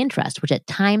losing interest, which at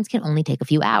times can only take a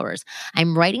few hours.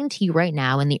 I'm writing to you right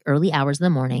now in the early hours of the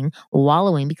morning,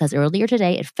 wallowing because earlier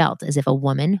today it felt as if a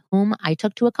woman whom I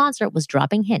took to a concert was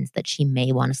dropping hints that she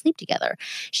may want to sleep together.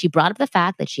 She brought up the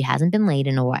fact that she hasn't been laid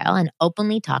in a while and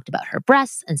openly talked about her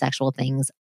breasts and sexual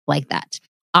things like that.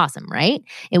 Awesome, right?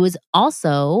 It was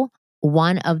also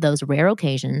one of those rare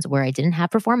occasions where I didn't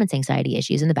have performance anxiety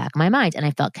issues in the back of my mind, and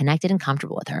I felt connected and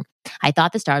comfortable with her. I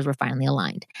thought the stars were finally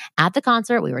aligned. At the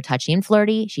concert, we were touchy and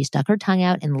flirty. She stuck her tongue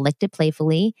out and licked it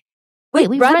playfully.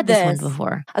 Wait, we've read this one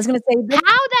before. I was going to say,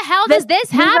 how the hell does this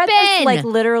happen? Read this,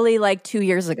 literally 2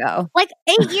 years ago.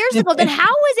 8 years ago. Then how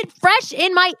is it fresh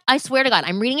in my, I swear to God,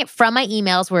 I'm reading it from my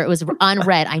emails where it was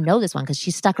unread. I know this one because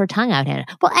she stuck her tongue out in it.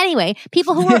 Well, anyway,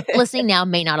 people who are listening now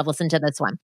may not have listened to this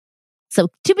one. So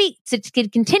to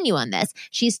continue on this,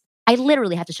 I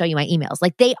literally have to show you my emails.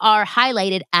 They are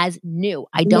highlighted as new.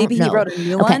 I don't know. Maybe he wrote a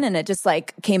new one and it just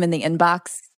came in the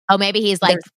inbox. Oh, maybe he's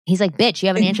like, bitch, you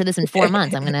haven't answered this in 4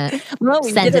 months. I'm going to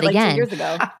send it again. 2 years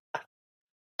ago.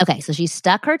 Okay, so she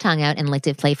stuck her tongue out and licked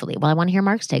it playfully. Well, I want to hear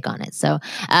Mark's take on it. So,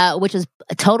 which was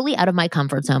totally out of my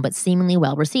comfort zone, but seemingly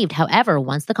well received. However,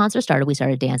 once the concert started, we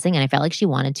started dancing, and I felt like she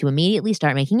wanted to immediately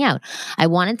start making out. I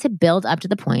wanted to build up to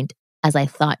the point, as I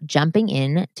thought jumping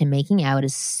in to making out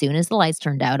as soon as the lights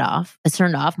turned off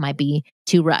might be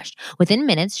too rushed. Within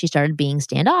minutes, she started being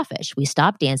standoffish. We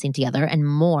stopped dancing together and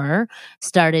more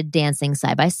started dancing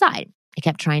side by side. I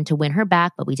kept trying to win her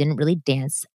back, but we didn't really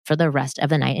dance for the rest of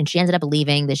the night. And she ended up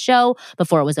leaving the show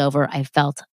before it was over. I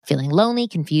felt feeling lonely,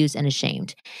 confused, and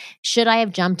ashamed. Should I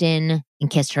have jumped in and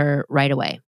kissed her right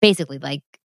away? Basically,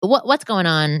 what's going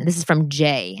on? This is from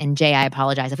Jay. And Jay, I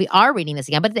apologize if we are reading this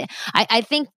again, but I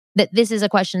think that this is a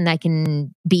question that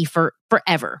can be for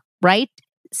forever, right?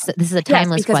 So this is a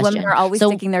timeless because question. Women are always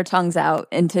sticking their tongues out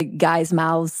into guys'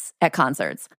 mouths at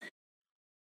concerts.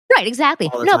 Right, exactly.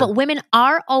 No, but women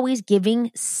are always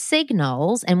giving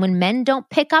signals. And when men don't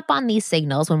pick up on these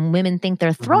signals, when women think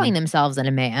they're throwing themselves at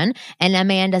a man and a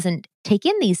man doesn't take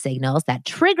in these signals, that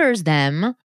triggers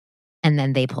them and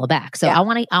then they pull back. So I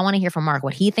want to hear from Mark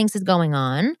what he thinks is going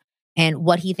on and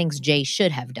what he thinks Jay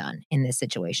should have done in this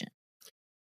situation.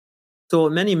 So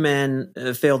what many men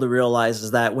fail to realize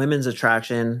is that women's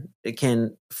attraction, it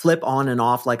can flip on and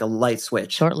off like a light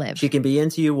switch. Short-lived. She can be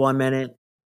into you 1 minute,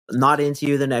 not into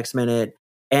you the next minute.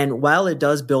 And while it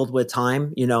does build with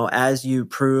time, as you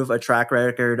prove a track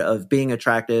record of being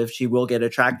attractive, she will get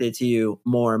attracted to you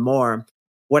more and more.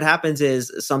 What happens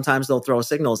is sometimes they'll throw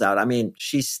signals out. I mean,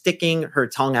 she's sticking her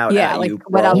tongue out at like, you.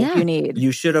 what else Yeah. do you need?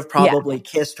 You should have probably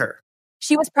kissed her.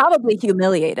 She was probably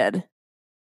humiliated.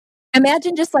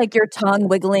 Imagine just like your tongue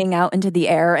wiggling out into the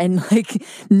air and like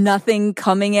nothing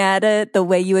coming at it the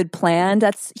way you had planned.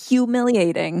 That's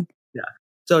humiliating. Yeah.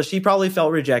 So she probably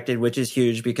felt rejected, which is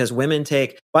huge because women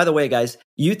by the way, guys,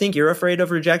 you think you're afraid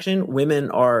of rejection?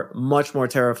 Women are much more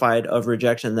terrified of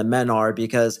rejection than men are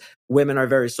because women are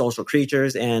very social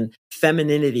creatures and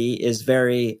femininity is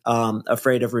very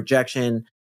afraid of rejection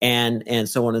and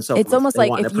so on and so forth. It's almost They like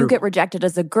want if you get rejected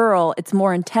as a girl, it's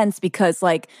more intense because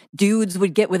like dudes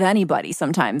would get with anybody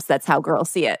sometimes. That's how girls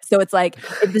see it. So it's like,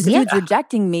 if this dude's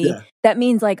rejecting me, that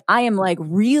means like I am like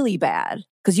really bad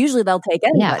because usually they'll take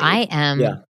anybody. Yeah, I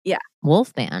am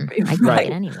Wolfman. I can Right.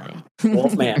 get anybody.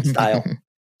 Wolfman style.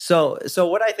 So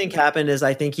what I think happened is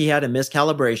I think he had a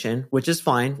miscalibration, which is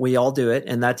fine. We all do it.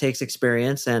 And that takes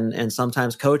experience and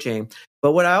sometimes coaching.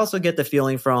 But what I also get the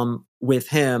feeling from with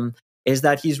him is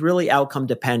that he's really outcome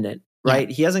dependent, right?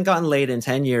 Yeah. He hasn't gotten laid in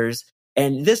 10 years.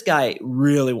 And this guy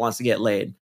really wants to get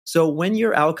laid. So when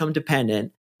you're outcome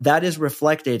dependent, that is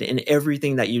reflected in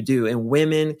everything that you do. And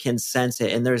women can sense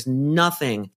it. And there's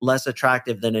nothing less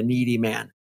attractive than a needy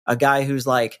man. A guy who's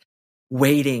like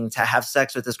waiting to have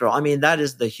sex with this girl. I mean, that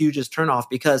is the hugest turnoff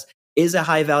because is a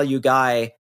high value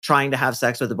guy trying to have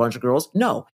sex with a bunch of girls?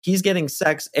 No, he's getting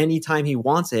sex anytime he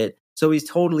wants it. So he's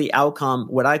totally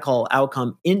what I call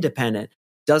outcome independent.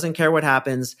 Doesn't care what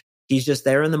happens. He's just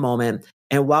there in the moment.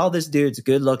 And while this dude's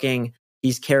good looking,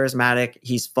 he's charismatic,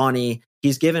 he's funny,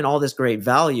 he's given all this great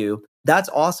value, that's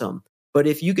awesome. But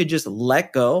if you could just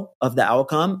let go of the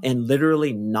outcome and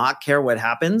literally not care what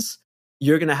happens,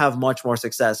 you're going to have much more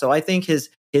success. So I think his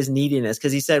neediness,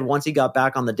 because he said once he got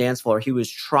back on the dance floor, he was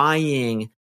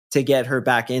trying to get her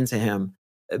back into him.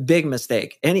 A big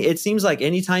mistake. And it seems like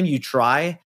anytime you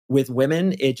try with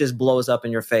women, it just blows up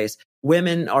in your face.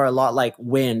 Women are a lot like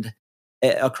wind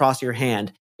across your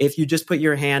hand. If you just put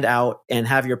your hand out and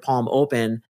have your palm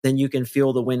open, then you can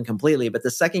feel the wind completely. But the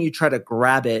second you try to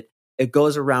grab it, it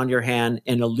goes around your hand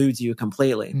and eludes you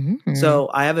completely. Mm-hmm. So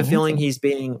I have a feeling he's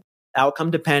being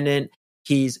outcome dependent.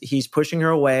 He's pushing her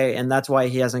away, and that's why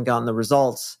he hasn't gotten the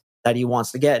results that he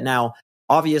wants to get. Now,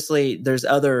 obviously, there's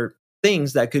other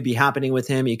things that could be happening with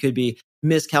him. He could be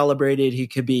miscalibrated. He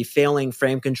could be failing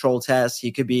frame control tests.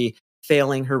 He could be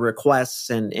failing her requests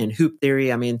and hoop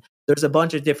theory. I mean, there's a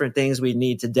bunch of different things we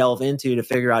need to delve into to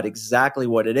figure out exactly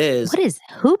what it is. What is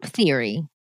hoop theory?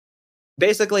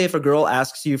 Basically, if a girl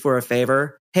asks you for a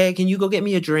favor, hey, can you go get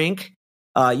me a drink?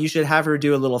 You should have her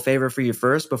do a little favor for you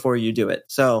first before you do it.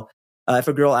 So if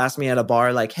a girl asks me at a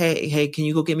bar, like, hey, can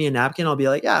you go get me a napkin? I'll be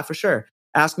like, yeah, for sure.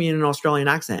 Ask me in an Australian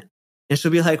accent. And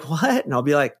she'll be like, what? And I'll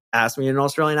be like, ask me in an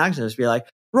Australian accent. She'll be like,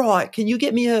 right, can you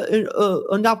get me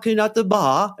a napkin at the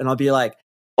bar? And I'll be like,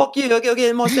 fuck you, I'll go get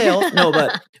it myself. No,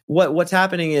 but what's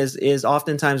happening is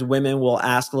oftentimes women will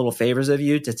ask little favors of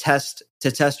you to test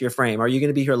your frame. Are you going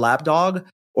to be her lap dog,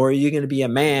 or are you going to be a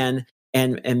man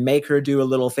and make her do a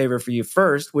little favor for you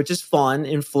first, which is fun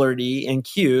and flirty and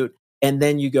cute, and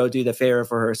then you go do the favor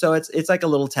for her. So it's like a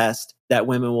little test that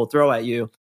women will throw at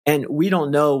you. And we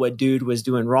don't know what dude was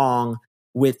doing wrong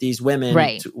with these women,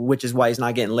 right, which is why he's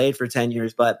not getting laid for 10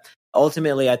 years. But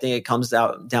ultimately, I think it comes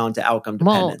down to outcome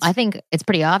dependence. Well, I think it's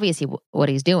pretty obvious what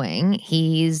he's doing.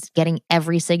 He's getting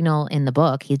every signal in the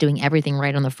book. He's doing everything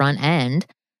right on the front end.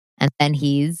 And then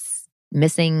he's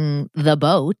missing the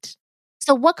boat.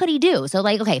 So what could he do? So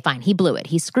like, okay, fine. He blew it.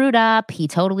 He screwed up. He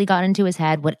totally got into his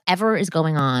head. Whatever is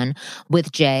going on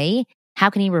with Jay,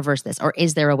 how can he reverse this? Or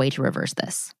is there a way to reverse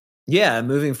this? Yeah,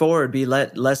 moving forward, be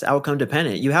less outcome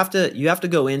dependent. You have to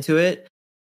go into it.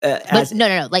 But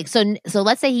no. Like, so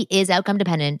let's say he is outcome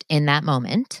dependent in that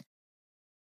moment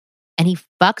and he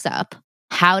fucks up.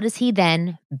 How does he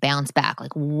then bounce back?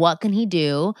 Like, what can he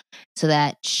do so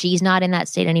that she's not in that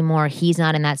state anymore? He's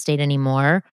not in that state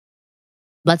anymore.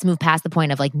 Let's move past the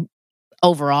point of like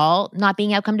overall not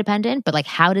being outcome dependent, but like,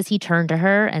 how does he turn to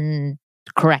her and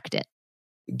correct it?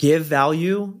 Give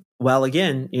value. Well,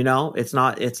 again, it's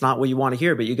not what you want to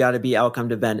hear, but you got to be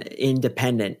outcome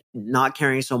independent, not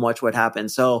caring so much what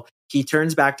happens. So he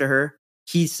turns back to her.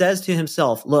 He says to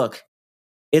himself, look,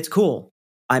 it's cool.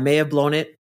 I may have blown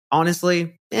it.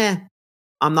 Honestly,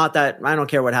 I'm not that, I don't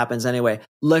care what happens anyway.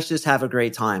 Let's just have a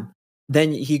great time.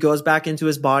 Then he goes back into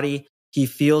his body. He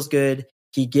feels good.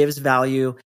 He gives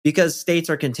value because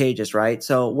states are contagious, right?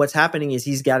 So what's happening is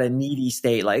he's got a needy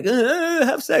state, like,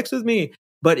 have sex with me.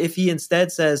 But if he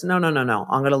instead says, no, I'm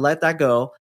going to let that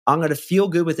go. I'm going to feel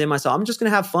good within myself. I'm just going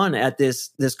to have fun at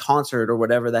this concert or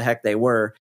whatever the heck they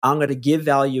were. I'm going to give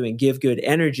value and give good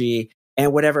energy,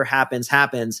 and whatever happens,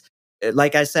 happens.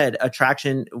 Like I said,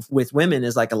 attraction with women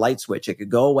is like a light switch. It could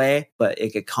go away, but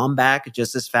it could come back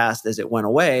just as fast as it went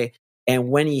away. And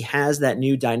when he has that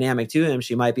new dynamic to him,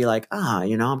 she might be like,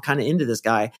 I'm kind of into this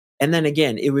guy. And then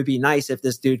again, it would be nice if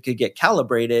this dude could get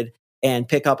calibrated and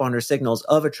pick up on her signals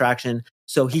of attraction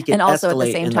so he can and also escalate at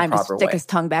the same in time the just proper stick way. his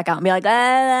tongue back out and be like,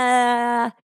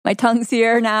 my tongue's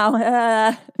here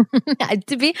now.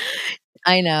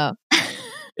 I know.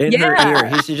 In her ear.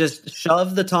 He should just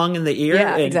shove the tongue in the ear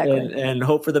and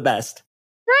hope for the best.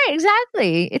 Right,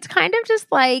 exactly. It's kind of just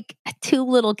like two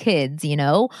little kids,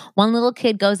 One little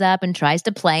kid goes up and tries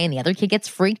to play, and the other kid gets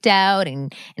freaked out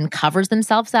and covers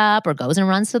themselves up or goes and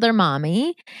runs to their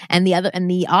mommy. And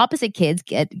the opposite kids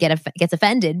gets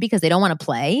offended because they don't want to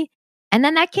play. And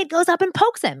then that kid goes up and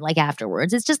pokes him like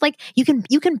afterwards. It's just like you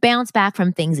can bounce back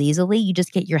from things easily. You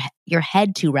just get your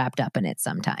head too wrapped up in it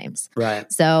sometimes. Right.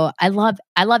 So I love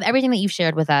everything that you've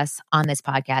shared with us on this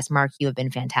podcast, Mark. You have been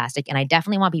fantastic. And I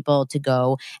definitely want people to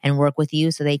go and work with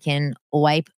you so they can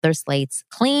wipe their slates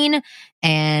clean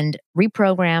and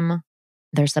reprogram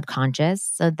their subconscious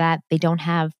so that they don't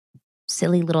have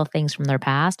silly little things from their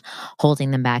past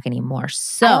holding them back anymore.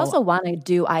 So I also want to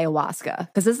do ayahuasca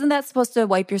because isn't that supposed to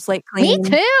wipe your slate clean? Me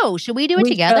too. Should we do it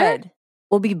together? Could.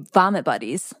 We'll be vomit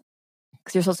buddies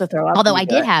because you're supposed to throw up. Although I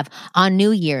did have on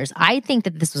New Year's, I think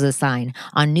that this was a sign.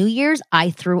 On New Year's,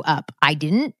 I threw up. I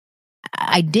did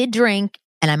drink.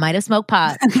 And I might have smoked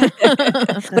pot, but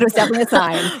it was definitely a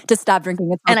sign to stop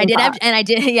drinking. And I did have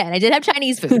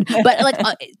Chinese food,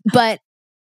 but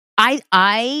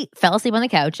I fell asleep on the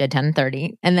couch at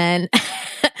 10:30, and then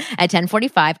at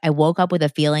 10:45, I woke up with a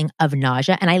feeling of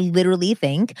nausea, and I literally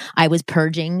think I was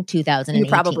purging 2018.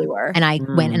 You probably were. And I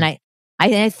went and I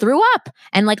threw up.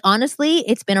 And honestly,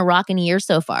 it's been a rocking year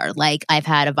so far. I've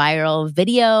had a viral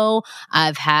video.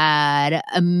 I've had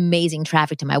amazing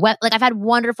traffic to my web. I've had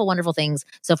wonderful, wonderful things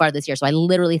so far this year. So I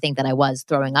literally think that I was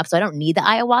throwing up. So I don't need the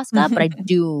ayahuasca, but I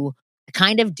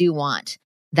kind of do want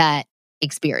that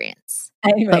experience.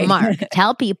 Anyway. But Mark,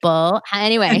 tell people.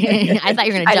 Anyway, I thought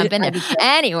you were going to jump in there.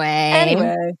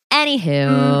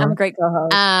 Anywho, I'm a great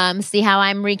co-host. See how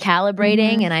I'm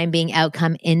recalibrating and I'm being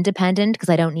outcome independent because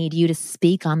I don't need you to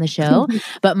speak on the show.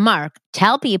 But Mark,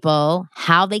 tell people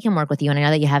how they can work with you. And I know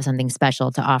that you have something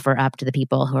special to offer up to the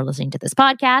people who are listening to this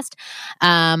podcast.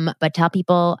 But tell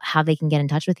people how they can get in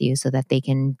touch with you so that they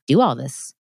can do all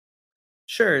this.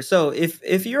 Sure. So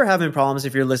if you're having problems,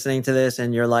 if you're listening to this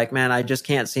and you're like, man, I just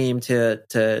can't seem to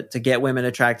get women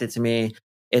attracted to me.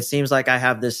 It seems like I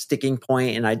have this sticking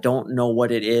point and I don't know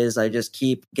what it is. I just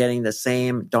keep getting the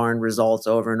same darn results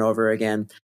over and over again.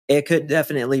 It could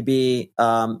definitely be,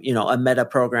 a meta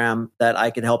program that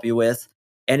I could help you with.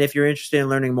 And if you're interested in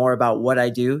learning more about what I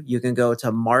do, you can go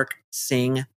to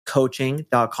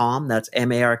marksingcoaching.com. That's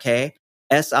MarkSing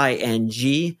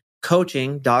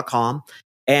coaching.com.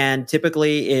 And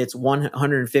typically it's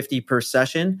 $150 per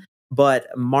session. But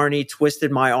Marnie twisted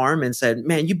my arm and said,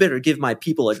 man, you better give my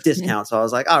people a discount. So I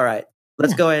was like, all right,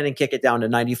 let's go ahead and kick it down to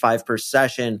 $95 per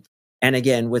session. And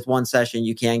again, with one session,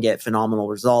 you can get phenomenal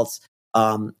results.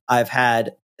 I've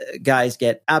had guys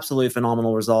get absolutely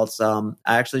phenomenal results. I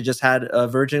actually just had a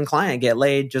virgin client get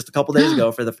laid just a couple days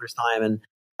ago for the first time. And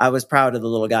I was proud of the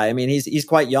little guy. I mean, he's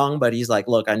quite young, but he's like,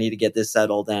 look, I need to get this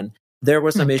settled. And there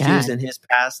were some issues in his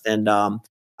past, and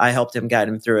I helped him guide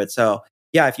him through it. So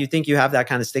yeah, if you think you have that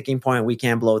kind of sticking point, we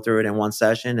can blow through it in one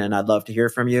session, and I'd love to hear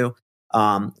from you.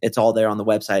 It's all there on the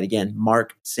website. Again,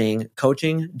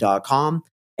 marksingcoaching.com.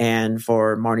 And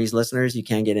for Marnie's listeners, you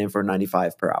can get in for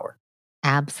 $95 per hour.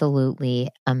 Absolutely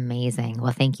amazing.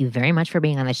 Well, thank you very much for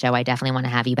being on the show. I definitely want to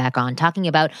have you back on talking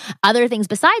about other things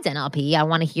besides NLP. I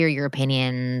want to hear your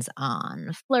opinions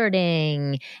on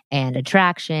flirting and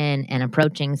attraction and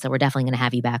approaching. So we're definitely going to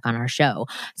have you back on our show.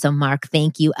 So Mark,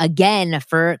 thank you again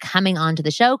for coming on to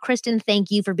the show. Kristen, thank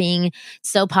you for being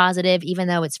so positive. Even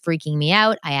though it's freaking me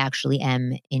out, I actually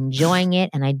am enjoying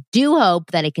it. And I do hope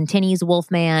that it continues.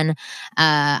 Wolfman.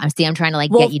 I'm trying to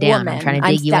get you down. Woman. I'm trying to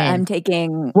dig you in. I'm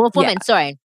taking Wolf Woman.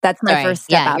 Sorry. That's my first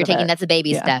step. Yeah, you're taking that's a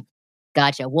baby step.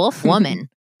 Gotcha. Wolf Woman.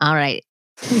 All right.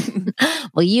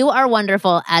 Well, you are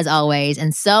wonderful as always.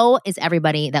 And so is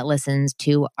everybody that listens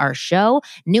to our show.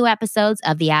 New episodes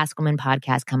of the Ask Woman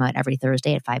podcast come out every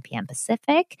Thursday at 5 p.m.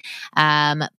 Pacific.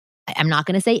 I'm not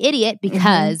going to say idiot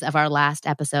because of our last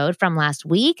episode from last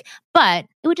week, but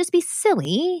it would just be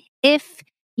silly if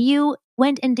you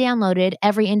went and downloaded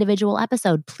every individual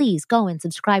episode, please go and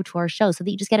subscribe to our show so that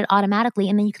you just get it automatically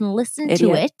and then you can listen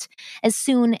to it as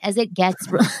soon as it gets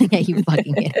yeah, you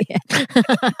fucking idiot.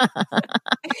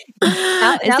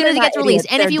 As soon as it gets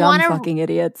released. And if you want to fucking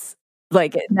idiots,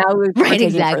 like now we're right, taking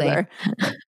exactly. Further.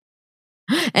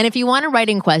 And if you want to write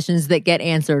in questions that get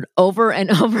answered over and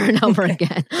over and over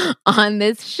again on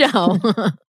this show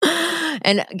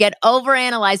and get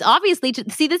overanalyzed, obviously,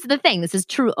 see, this is the thing. This is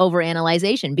true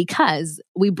overanalyzation because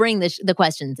we bring the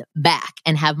questions back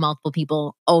and have multiple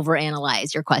people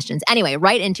overanalyze your questions. Anyway,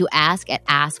 write into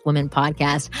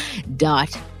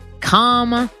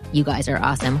ask@askwomenpodcast.com. You guys are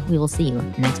awesome. We will see you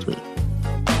next week.